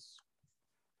properties,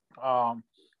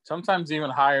 sometimes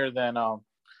even higher than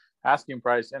asking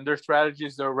price. And their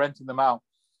strategies, they're renting them out.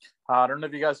 I don't know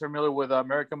if you guys are familiar with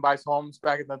American Buys Homes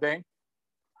back in the day.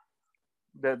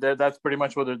 That's pretty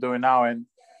much what they're doing now. And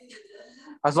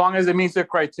as long as it meets their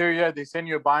criteria, they send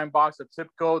you a buying box of zip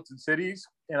codes and cities.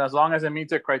 And as long as it meets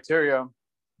their criteria,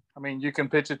 I mean, you can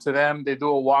pitch it to them. They do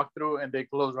a walkthrough and they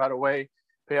close right away,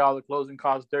 pay all the closing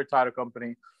costs, their title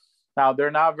company. Now, they're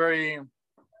not very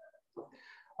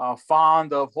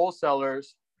fond of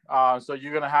wholesalers. So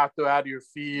you're going to have to add your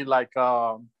fee like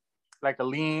a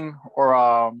lien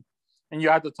or, and you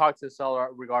have to talk to the seller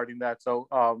regarding that. So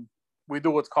we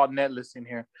do what's called net listing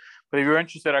here. But if you're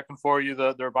interested, I can forward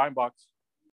you their buying box.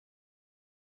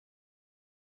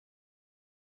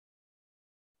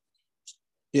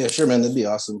 Yeah, sure, man. That'd be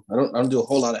awesome. I don't do a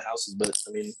whole lot of houses, but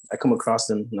I mean, I come across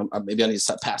them. And maybe I need to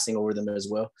start passing over them as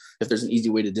well, if there's an easy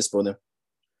way to dispo them.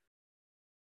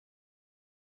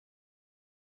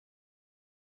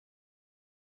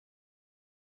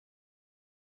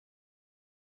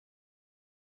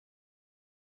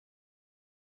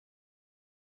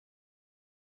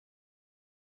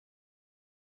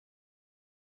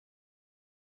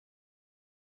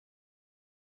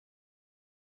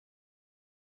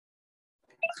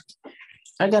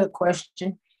 I got a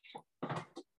question.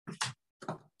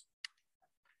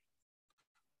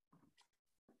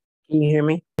 Can you hear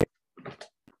me?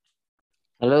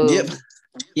 Hello? Yep.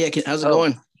 Yeah, how's it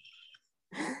going?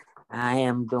 I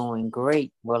am doing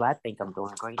great. Well, I think I'm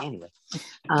doing great anyway.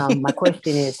 My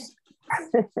question is,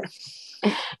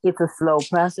 it's a slow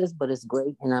process, but it's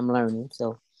great and I'm learning.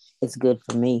 So it's good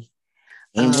for me.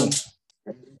 I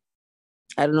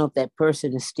don't know if that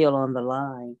person is still on the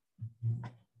line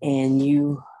and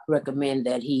you recommend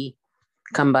that he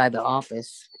come by the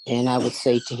office. And I would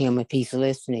say to him, if he's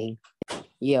listening,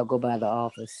 yeah, go by the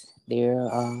office. There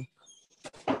are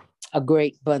a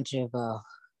great bunch of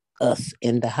us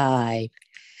in the hive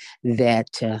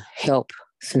that help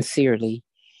sincerely.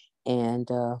 And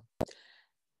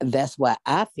that's why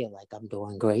I feel like I'm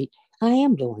doing great. I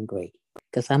am doing great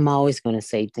because I'm always going to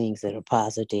say things that are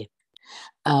positive.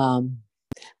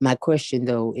 My question,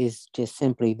 though, is just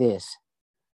simply this.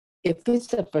 If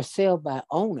it's a for sale by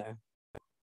owner,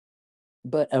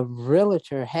 but a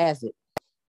realtor has it,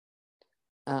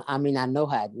 I mean, I know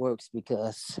how it works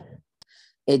because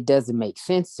it doesn't make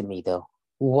sense to me, though.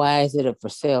 Why is it a for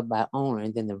sale by owner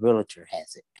and then the realtor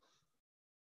has it?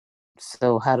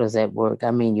 So how does that work?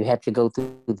 I mean, you have to go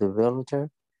through the realtor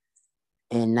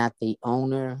and not the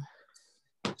owner.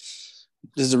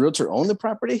 Does the realtor own the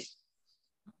property?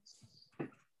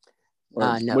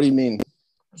 No. What do you mean?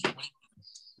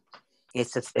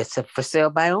 It's a for sale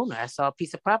by owner. I saw a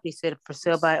piece of property said for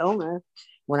sale by owner.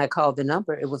 When I called the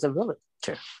number, it was a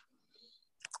realtor.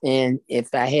 And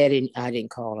if I had any, I didn't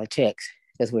call or text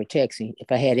because we're texting.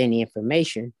 If I had any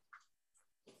information,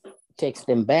 text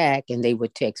them back and they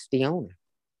would text the owner.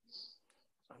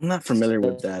 I'm not familiar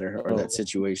with that or that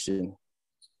situation.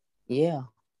 Yeah.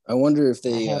 I wonder if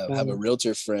they have a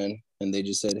realtor friend and they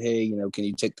just said, hey, can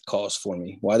you take the calls for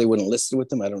me? Why they wouldn't list it with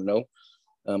them, I don't know.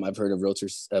 I've heard of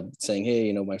realtors saying,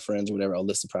 hey, my friends or whatever, I'll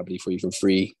list the property for you for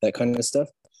free, that kind of stuff.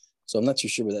 So I'm not too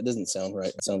sure, but that doesn't sound right.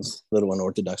 It sounds a little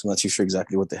unorthodox. I'm not too sure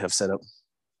exactly what they have set up.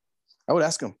 I would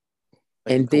ask them.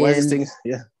 Like, and then, why is this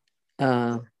thing?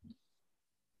 Yeah.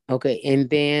 Okay. And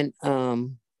then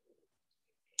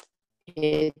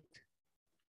in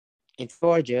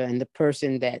Georgia, and the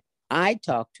person that I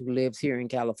talked to lives here in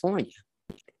California.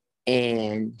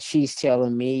 And she's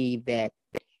telling me that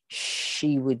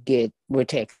she would get, we're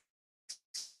texting,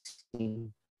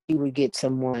 she would get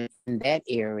someone in that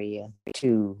area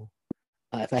to,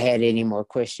 if I had any more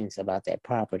questions about that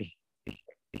property.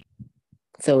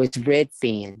 So it's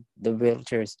Redfin, the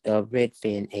realtor's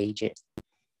Redfin agent.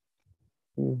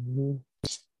 Mm-hmm.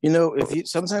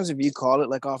 Sometimes if you call it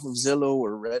like off of Zillow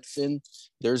or Redfin,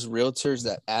 there's realtors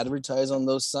that advertise on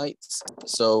those sites.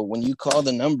 So when you call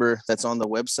the number that's on the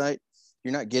website,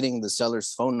 you're not getting the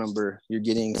seller's phone number. You're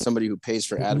getting somebody who pays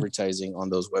for advertising on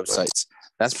those websites.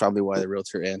 That's probably why the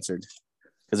realtor answered,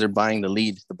 because they're buying the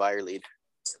lead, the buyer lead.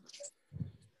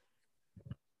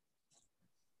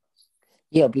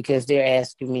 Yeah, because they're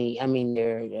asking me,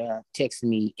 they're texting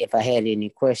me if I had any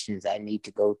questions, I need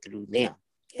to go through them,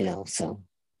 so.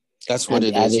 That's what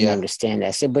it is. I didn't understand that.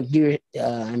 I said, but you're,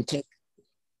 I said,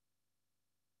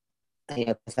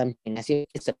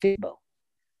 it's a fishbowl.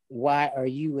 Why are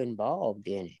you involved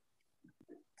in it?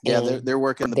 Yeah, they're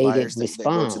working the buyers. They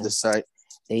go to the site.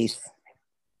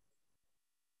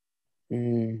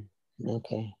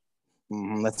 Okay.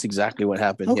 That's exactly what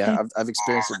happened. Okay. Yeah, I've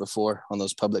experienced it before on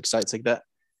those public sites like that.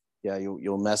 Yeah,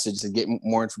 you'll message to get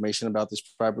more information about this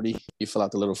property. You fill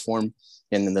out the little form,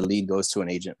 and then the lead goes to an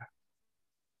agent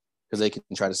because they can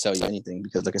try to sell you anything.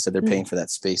 Because, like I said, they're paying for that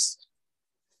space.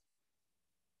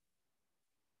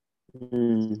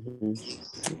 Mm-hmm.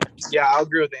 Yeah, I'll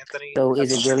agree with Anthony. So,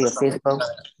 is it really a fishbowl?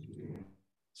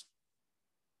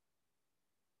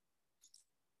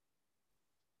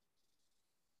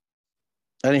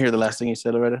 I didn't hear the last thing you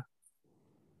said, Loretta.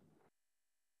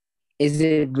 Is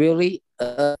it really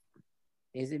a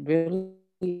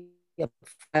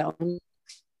file?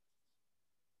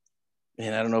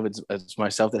 Man, I don't know if it's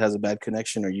myself that has a bad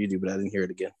connection or you do, but I didn't hear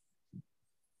it again.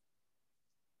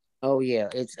 Oh yeah,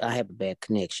 I have a bad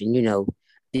connection.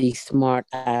 These smart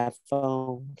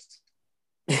iPhones.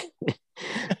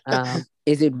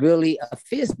 Is it really a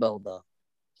fishbowl though?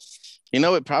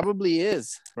 It probably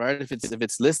is, right? If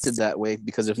it's listed that way,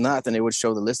 because if not, then it would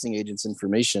show the listing agent's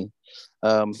information.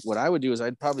 What I would do is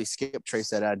I'd probably skip trace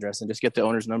that address and just get the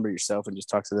owner's number yourself and just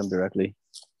talk to them directly.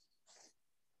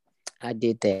 I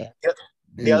did that. Yep.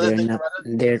 The other thing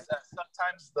is that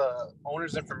sometimes the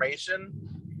owner's information,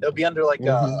 it'll be under like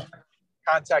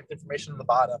contact information on the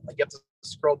bottom. Like you have to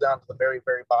scroll down to the very,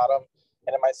 very bottom,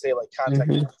 and it might say like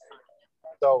contact.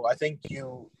 So I think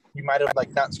you you might have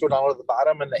like not scrolled down to the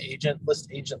bottom and the agent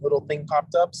little thing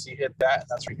popped up. So you hit that, and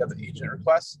that's where you got the agent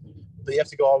request. But you have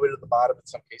to go all the way to the bottom in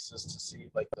some cases to see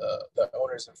like the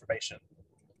owner's information.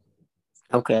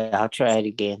 Okay, I'll try it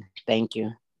again. Thank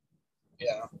you.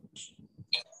 Yeah.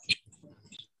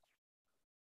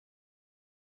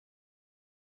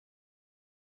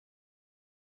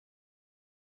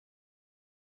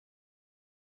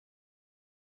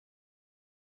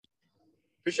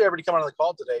 Appreciate everybody coming on the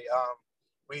call today.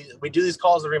 We do these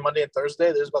calls every Monday and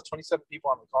Thursday. There's about 27 people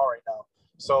on the call right now.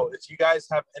 So if you guys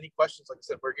have any questions, like I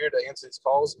said, we're here to answer these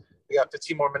calls. We got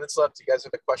 15 more minutes left. You guys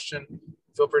have a question,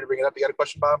 feel free to bring it up. You got a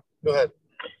question, Bob? Go ahead.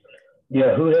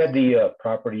 Yeah, who had the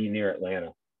property near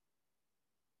Atlanta?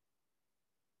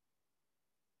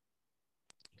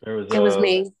 It was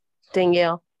me,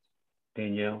 Danielle.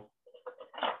 Danielle.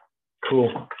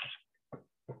 Cool.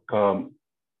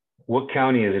 What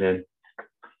county is it in?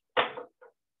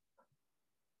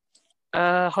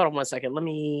 Hold on one second. Let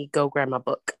me go grab my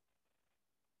book.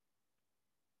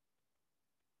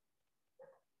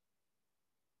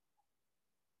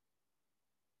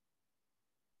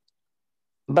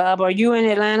 Bob, are you in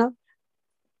Atlanta?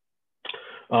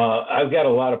 I've got a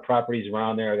lot of properties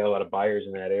around there. I got a lot of buyers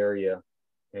in that area,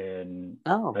 and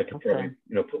I can probably,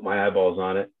 put my eyeballs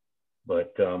on it.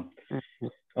 But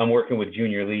I'm working with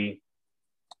Junior Lee.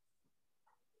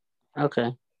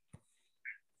 Okay.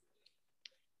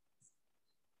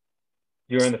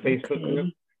 You're in the Facebook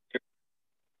group?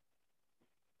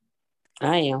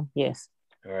 I am, yes.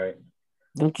 All right.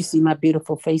 Don't you see my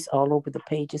beautiful face all over the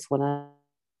pages when I'm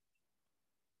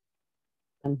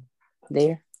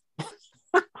there?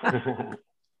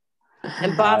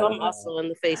 And Bob, I'm also in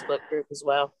the Facebook group as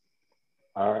well.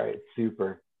 All right,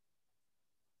 super.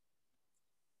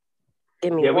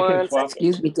 Give me one second.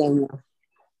 Excuse me, Danielle.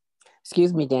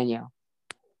 Excuse me, Danielle.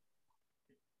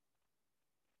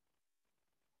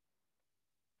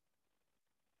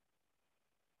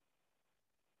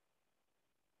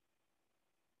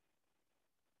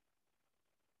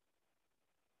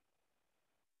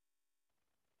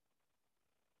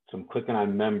 So I'm clicking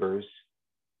on members.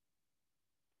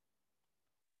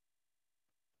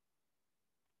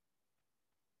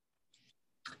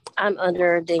 I'm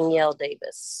under Danielle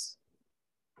Davis.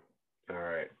 All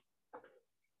right.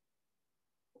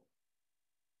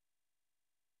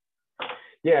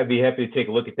 Yeah, I'd be happy to take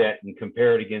a look at that and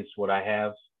compare it against what I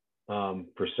have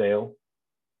for sale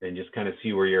and just kind of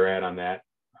see where you're at on that.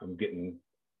 I'm getting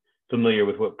familiar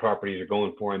with what properties are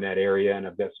going for in that area, and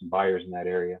I've got some buyers in that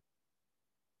area.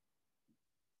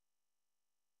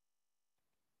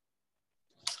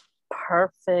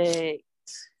 Perfect.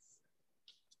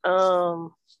 The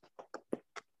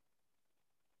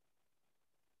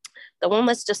one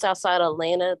that's just outside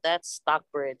Atlanta, that's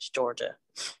Stockbridge, Georgia.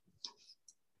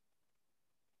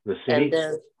 The city?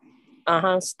 And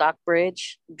then,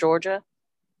 Stockbridge, Georgia.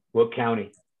 What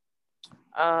county?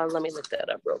 Let me look that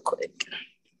up real quick.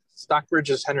 Stockbridge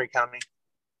is Henry County.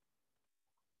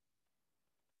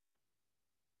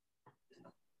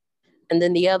 And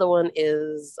then the other one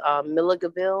is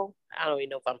Milledgeville. I don't even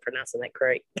know if I'm pronouncing that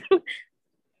correct.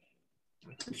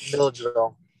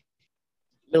 Milledgeville.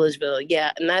 Milledgeville,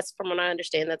 yeah. And that's, from what I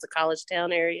understand, that's a college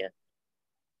town area.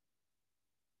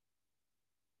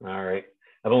 All right.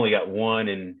 I've only got one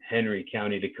in Henry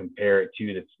County to compare it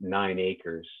to that's 9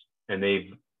 acres. And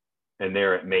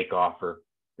they're at make offer.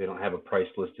 They don't have a price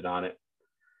listed on it.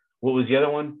 What was the other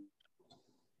one?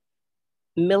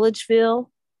 Milledgeville.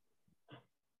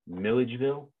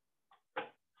 Milledgeville?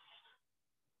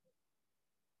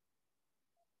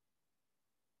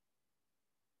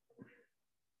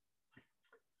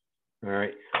 All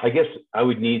right. I guess I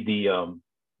would need the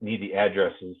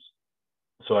addresses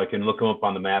so I can look them up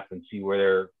on the map and see where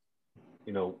they're,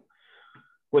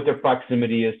 what their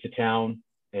proximity is to town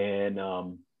and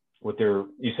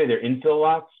you say they're infill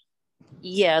lots?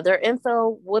 Yeah, they're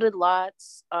infill wooded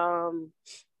lots.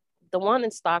 The one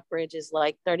in Stockbridge is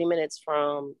like 30 minutes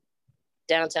from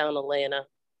downtown Atlanta.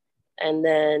 And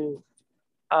then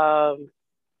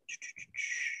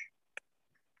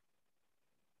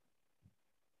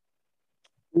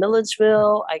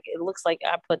Milledgeville, it looks like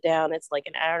I put down, it's like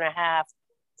an hour and a half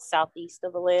southeast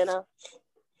of Atlanta.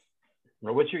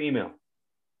 Well, what's your email?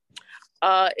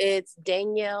 It's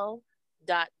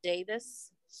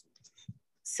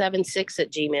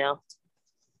Danielle.Davis76@gmail.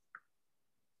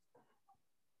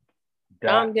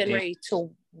 I'm getting ready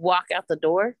to walk out the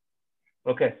door.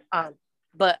 Okay.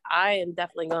 But I am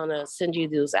definitely gonna send you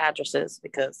those addresses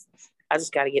because I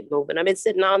just got to get moving. I've been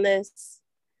sitting on this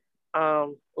a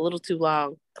little too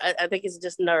long. I think it's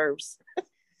just nerves.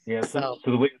 Yeah. So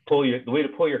the way to pull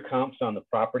your comps on the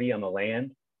property, on the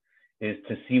land, is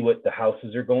to see what the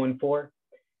houses are going for.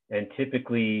 And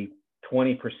typically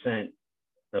 20%,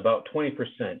 about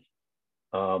 20%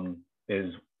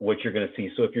 is what you're going to see.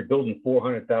 So if you're building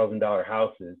 $400,000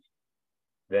 houses,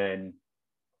 then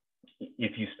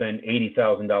if you spend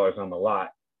 $80,000 on the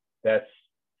lot, that's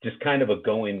just kind of a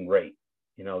going rate.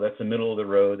 You know, that's the middle of the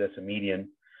road. That's a median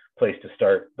place to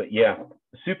start. But yeah,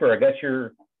 super. I got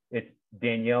it's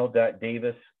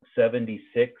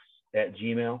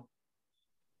Danielle.davis76@gmail.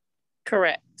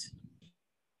 Correct.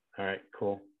 All right,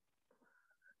 cool.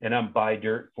 And I'm Buy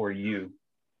Dirt for You.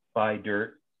 Buy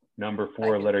Dirt, number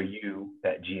 4, letter U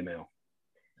 @gmail.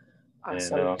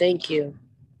 Awesome. And, thank you.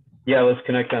 Yeah, let's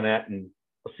connect on that and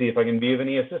we'll see if I can be of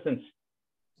any assistance.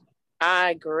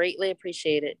 I greatly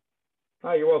appreciate it.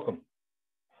 Oh, you're welcome.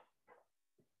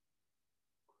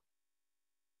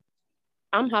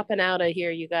 I'm hopping out of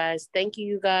here, you guys. Thank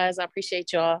you, guys. I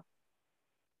appreciate y'all.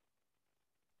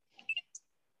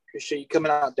 Appreciate you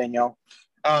coming out, Danielle.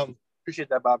 Appreciate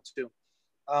that, Bob, too.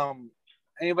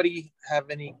 Anybody have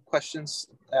any questions?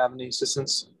 Have any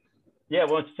assistance? Yeah,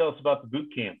 why don't you tell us about the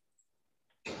boot camp?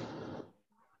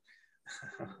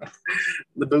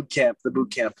 The boot camp.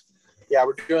 Yeah,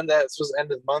 we're doing that. This was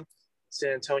end of the month,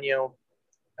 San Antonio,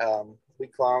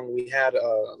 week long. We had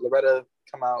Loretta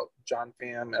come out, John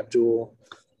Pham, Abdul.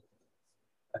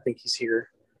 I think he's here.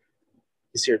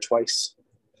 He's here twice.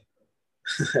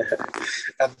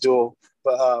 Abdul.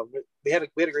 But we had a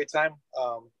great time.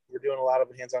 We're doing a lot of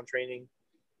hands-on training.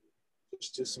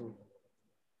 Just do some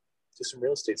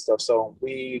real estate stuff. So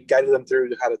we guided them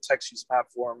through how to text use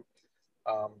platform.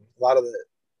 A lot of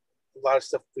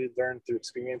stuff we learned through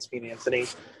experience, me and Anthony,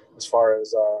 as far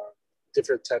as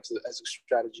different types of exit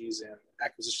strategies and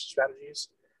acquisition strategies.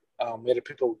 We had a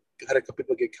couple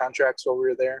people get contracts while we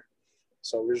were there.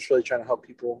 So we're just really trying to help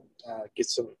people get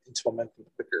into momentum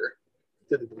quicker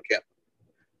through the boot camp.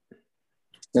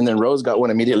 And then Rose got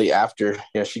one immediately after.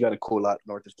 Yeah, she got a cool lot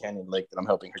north of Canyon Lake that I'm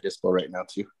helping her dispo right now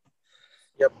too.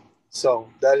 Yep. So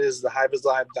that is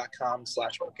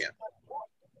thehiveislive.com/bootcamp.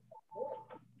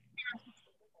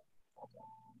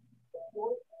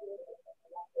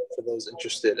 For those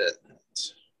interested in it.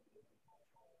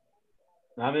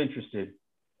 I'm interested.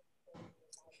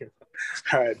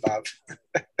 All right, Bob.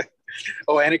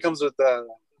 Oh, and it comes with a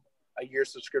year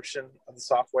subscription of the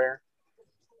software.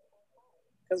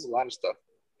 There's a lot of stuff.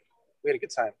 We had a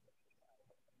good time.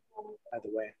 Either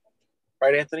way.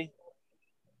 Right, Anthony?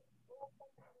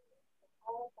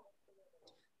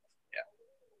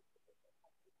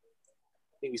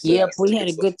 Yeah. Yep, we had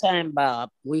a good time,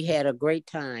 Bob. We had a great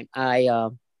time.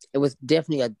 It was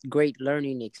definitely a great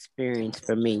learning experience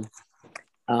for me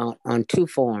on two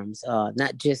forms,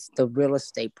 not just the real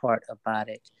estate part about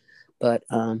it, but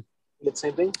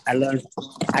same thing.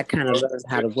 I kind of learned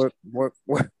how to work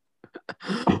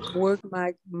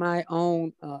my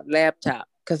own laptop,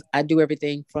 because I do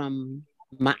everything from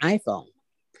my iPhone.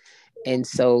 And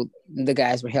so the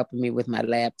guys were helping me with my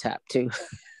laptop too.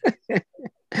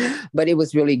 But it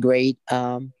was really great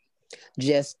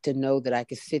just to know that I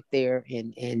could sit there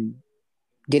and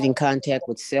get in contact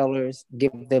with sellers,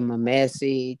 give them a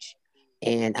message.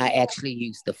 And I actually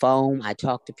used the phone. I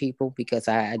talked to people because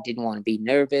I didn't want to be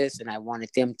nervous, and I wanted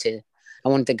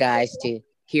the guys to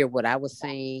hear what I was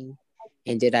saying.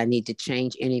 And did I need to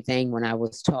change anything when I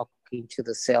was talking to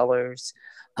the sellers,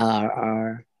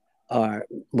 or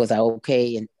was I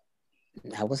okay? And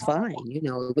I was fine. You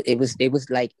know, it was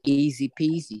like easy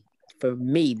peasy for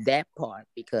me, that part,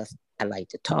 because I like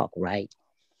to talk, right?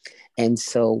 And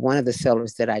so one of the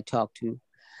sellers that I talked to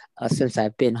since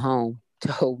I've been home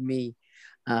told me,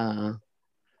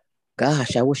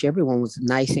 gosh, I wish everyone was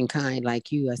nice and kind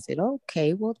like you. I said,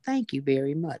 okay, well, thank you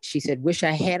very much. She said, wish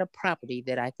I had a property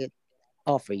that I could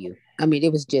offer you. I mean,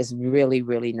 it was just really,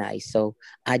 really nice. So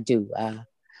I do.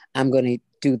 I'm going to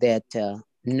do that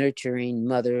nurturing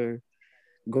mother,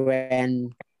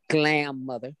 glam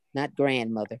mother, not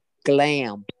grandmother,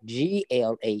 glam,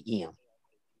 GLAM.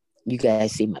 You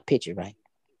guys see my picture, right?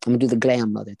 I'm going to do the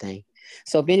glam mother thing.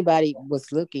 So if anybody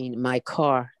was looking, my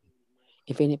car,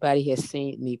 if anybody has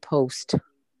seen me post,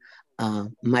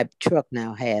 my truck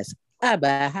now has, I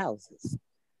buy houses.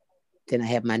 Then I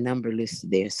have my number listed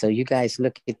there. So you guys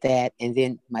look at that. And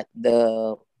then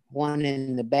the one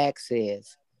in the back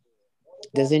says,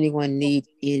 does anyone need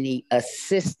any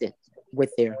assistance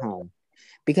with their home?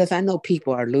 Because I know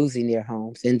people are losing their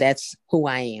homes, and that's who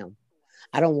I am.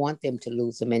 I don't want them to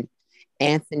lose them. And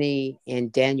Anthony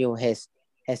and Daniel has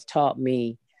taught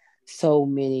me so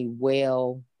many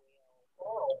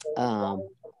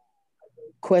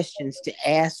questions to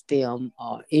ask them,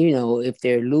 if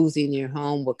they're losing their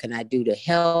home, what can I do to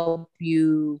help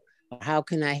you? how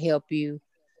can I help you?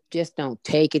 Just don't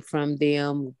take it from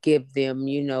them. Give them,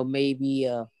 maybe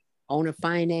owner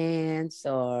finance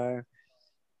or,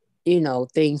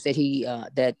 things that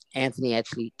that Anthony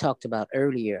actually talked about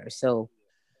earlier. So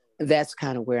that's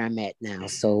kind of where I'm at now.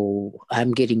 So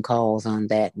I'm getting calls on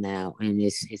that now, and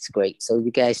it's great. So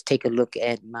you guys take a look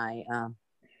at my,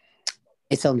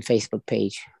 it's on the Facebook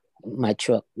page, my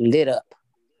truck lit up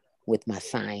with my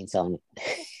signs on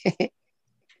it.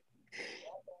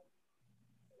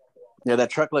 Yeah,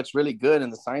 that truck looks really good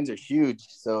and the signs are huge.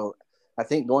 So I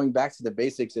think going back to the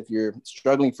basics, if you're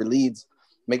struggling for leads,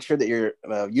 make sure that you're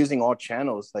using all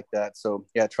channels like that. So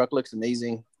yeah, truck looks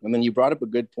amazing. And then you brought up a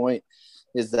good point,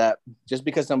 is that just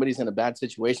because somebody's in a bad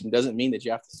situation doesn't mean that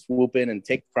you have to swoop in and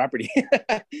take the property,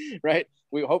 right?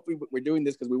 We're doing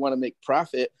this because we want to make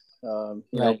profit, you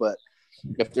know, but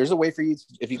if there's a way for you,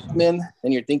 if you come in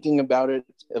and you're thinking about it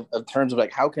in terms of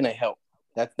like, how can I help?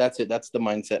 That's it. That's the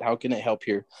mindset. How can I help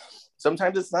here?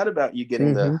 Sometimes it's not about you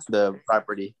getting the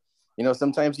property. You know,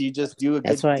 sometimes you just do a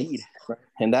good deed, right?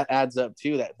 And that adds up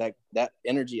too. That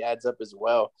energy adds up as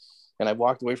well. And I've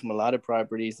walked away from a lot of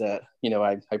properties that, you know,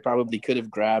 I probably could have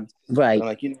grabbed. Right. I'm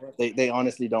like, you know what? They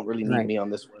honestly don't really need me on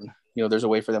this one. You know, there's a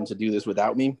way for them to do this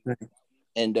without me.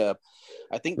 And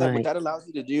I think that what that allows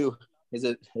you to do is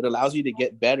it allows you to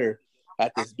get better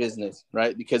at this business,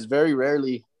 right? Because very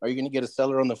rarely are you going to get a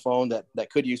seller on the phone that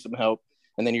could use some help,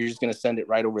 and then you're just going to send it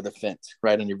right over the fence,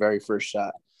 right, on your very first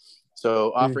shot.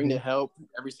 So offering to help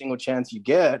every single chance you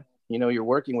get, you know, you're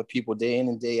working with people day in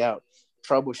and day out,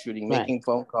 troubleshooting, making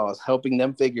phone calls, helping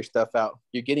them figure stuff out.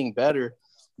 You're getting better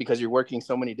because you're working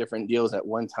so many different deals at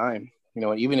one time, you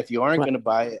know, and even if you aren't going to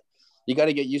buy it, you got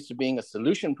to get used to being a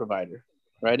solution provider,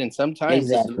 right? And sometimes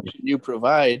the solution you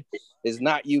provide is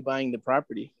not you buying the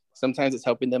property. Sometimes it's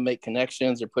helping them make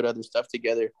connections or put other stuff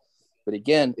together. But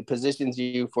again, it positions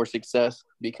you for success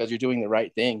because you're doing the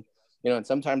right thing. You know, and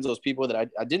sometimes those people that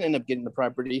I didn't end up getting the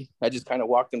property, I just kind of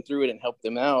walked them through it and helped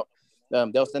them out.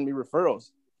 They'll send me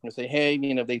referrals and say, hey,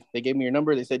 you know, they gave me your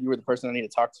number. They said you were the person I need to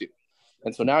talk to.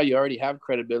 And so now you already have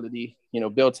credibility, you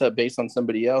know, built up based on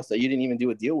somebody else that you didn't even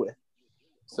do a deal with.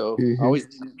 So always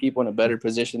leave people in a better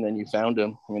position than you found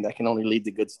them. I mean, that can only lead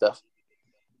to good stuff.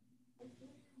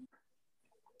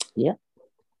 Yeah.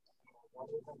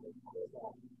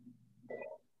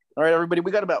 All right, everybody,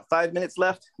 we got about 5 minutes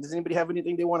left. Does anybody have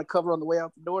anything they want to cover on the way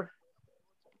out the door?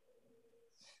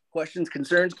 Questions,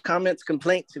 concerns, comments,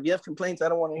 complaints? If you have complaints, I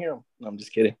don't want to hear them. No, I'm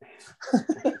just kidding.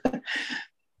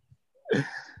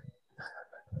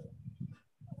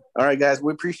 All right, guys,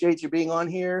 we appreciate you being on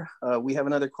here. We have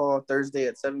another call Thursday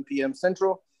at 7 p.m.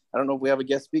 Central. I don't know if we have a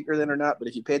guest speaker then or not, but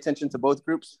if you pay attention to both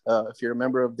groups, if you're a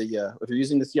member of the, if you're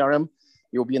using the CRM,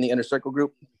 you'll be in the inner circle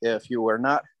group. If you are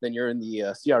not, then you're in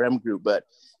the CRM group, but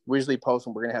we usually post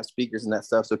when we're going to have speakers and that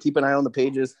stuff. So keep an eye on the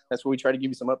pages. That's where we try to give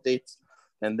you some updates.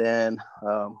 And then,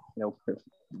 you know,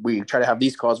 we try to have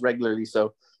these calls regularly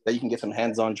so that you can get some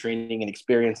hands-on training and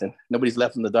experience and nobody's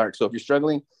left in the dark. So if you're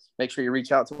struggling, make sure you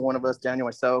reach out to one of us, Daniel,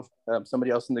 myself, somebody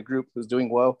else in the group who's doing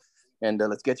well, and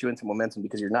let's get you into momentum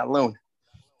because you're not alone.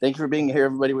 Thank you for being here,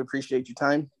 everybody. We appreciate your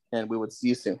time, and we will see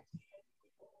you soon.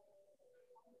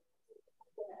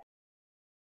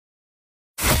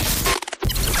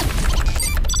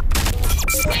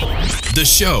 The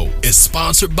show is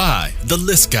sponsored by The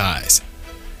List Guys.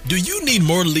 Do you need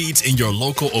more leads in your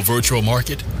local or virtual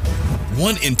market?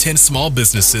 1 in 10 small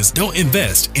businesses don't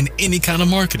invest in any kind of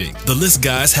marketing. The List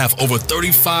Guys have over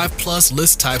 35 plus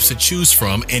list types to choose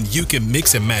from, and you can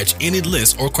mix and match any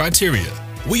list or criteria.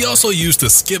 We also use the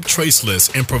skip trace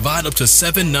list and provide up to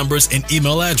 7 numbers and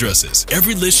email addresses.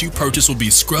 Every list you purchase will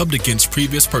be scrubbed against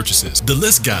previous purchases. The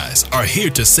List Guys are here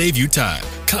to save you time.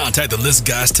 Contact the List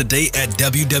Guys today at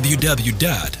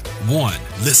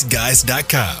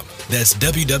www.1listguys.com. That's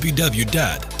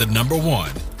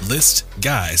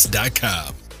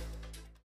www.1listguys.com.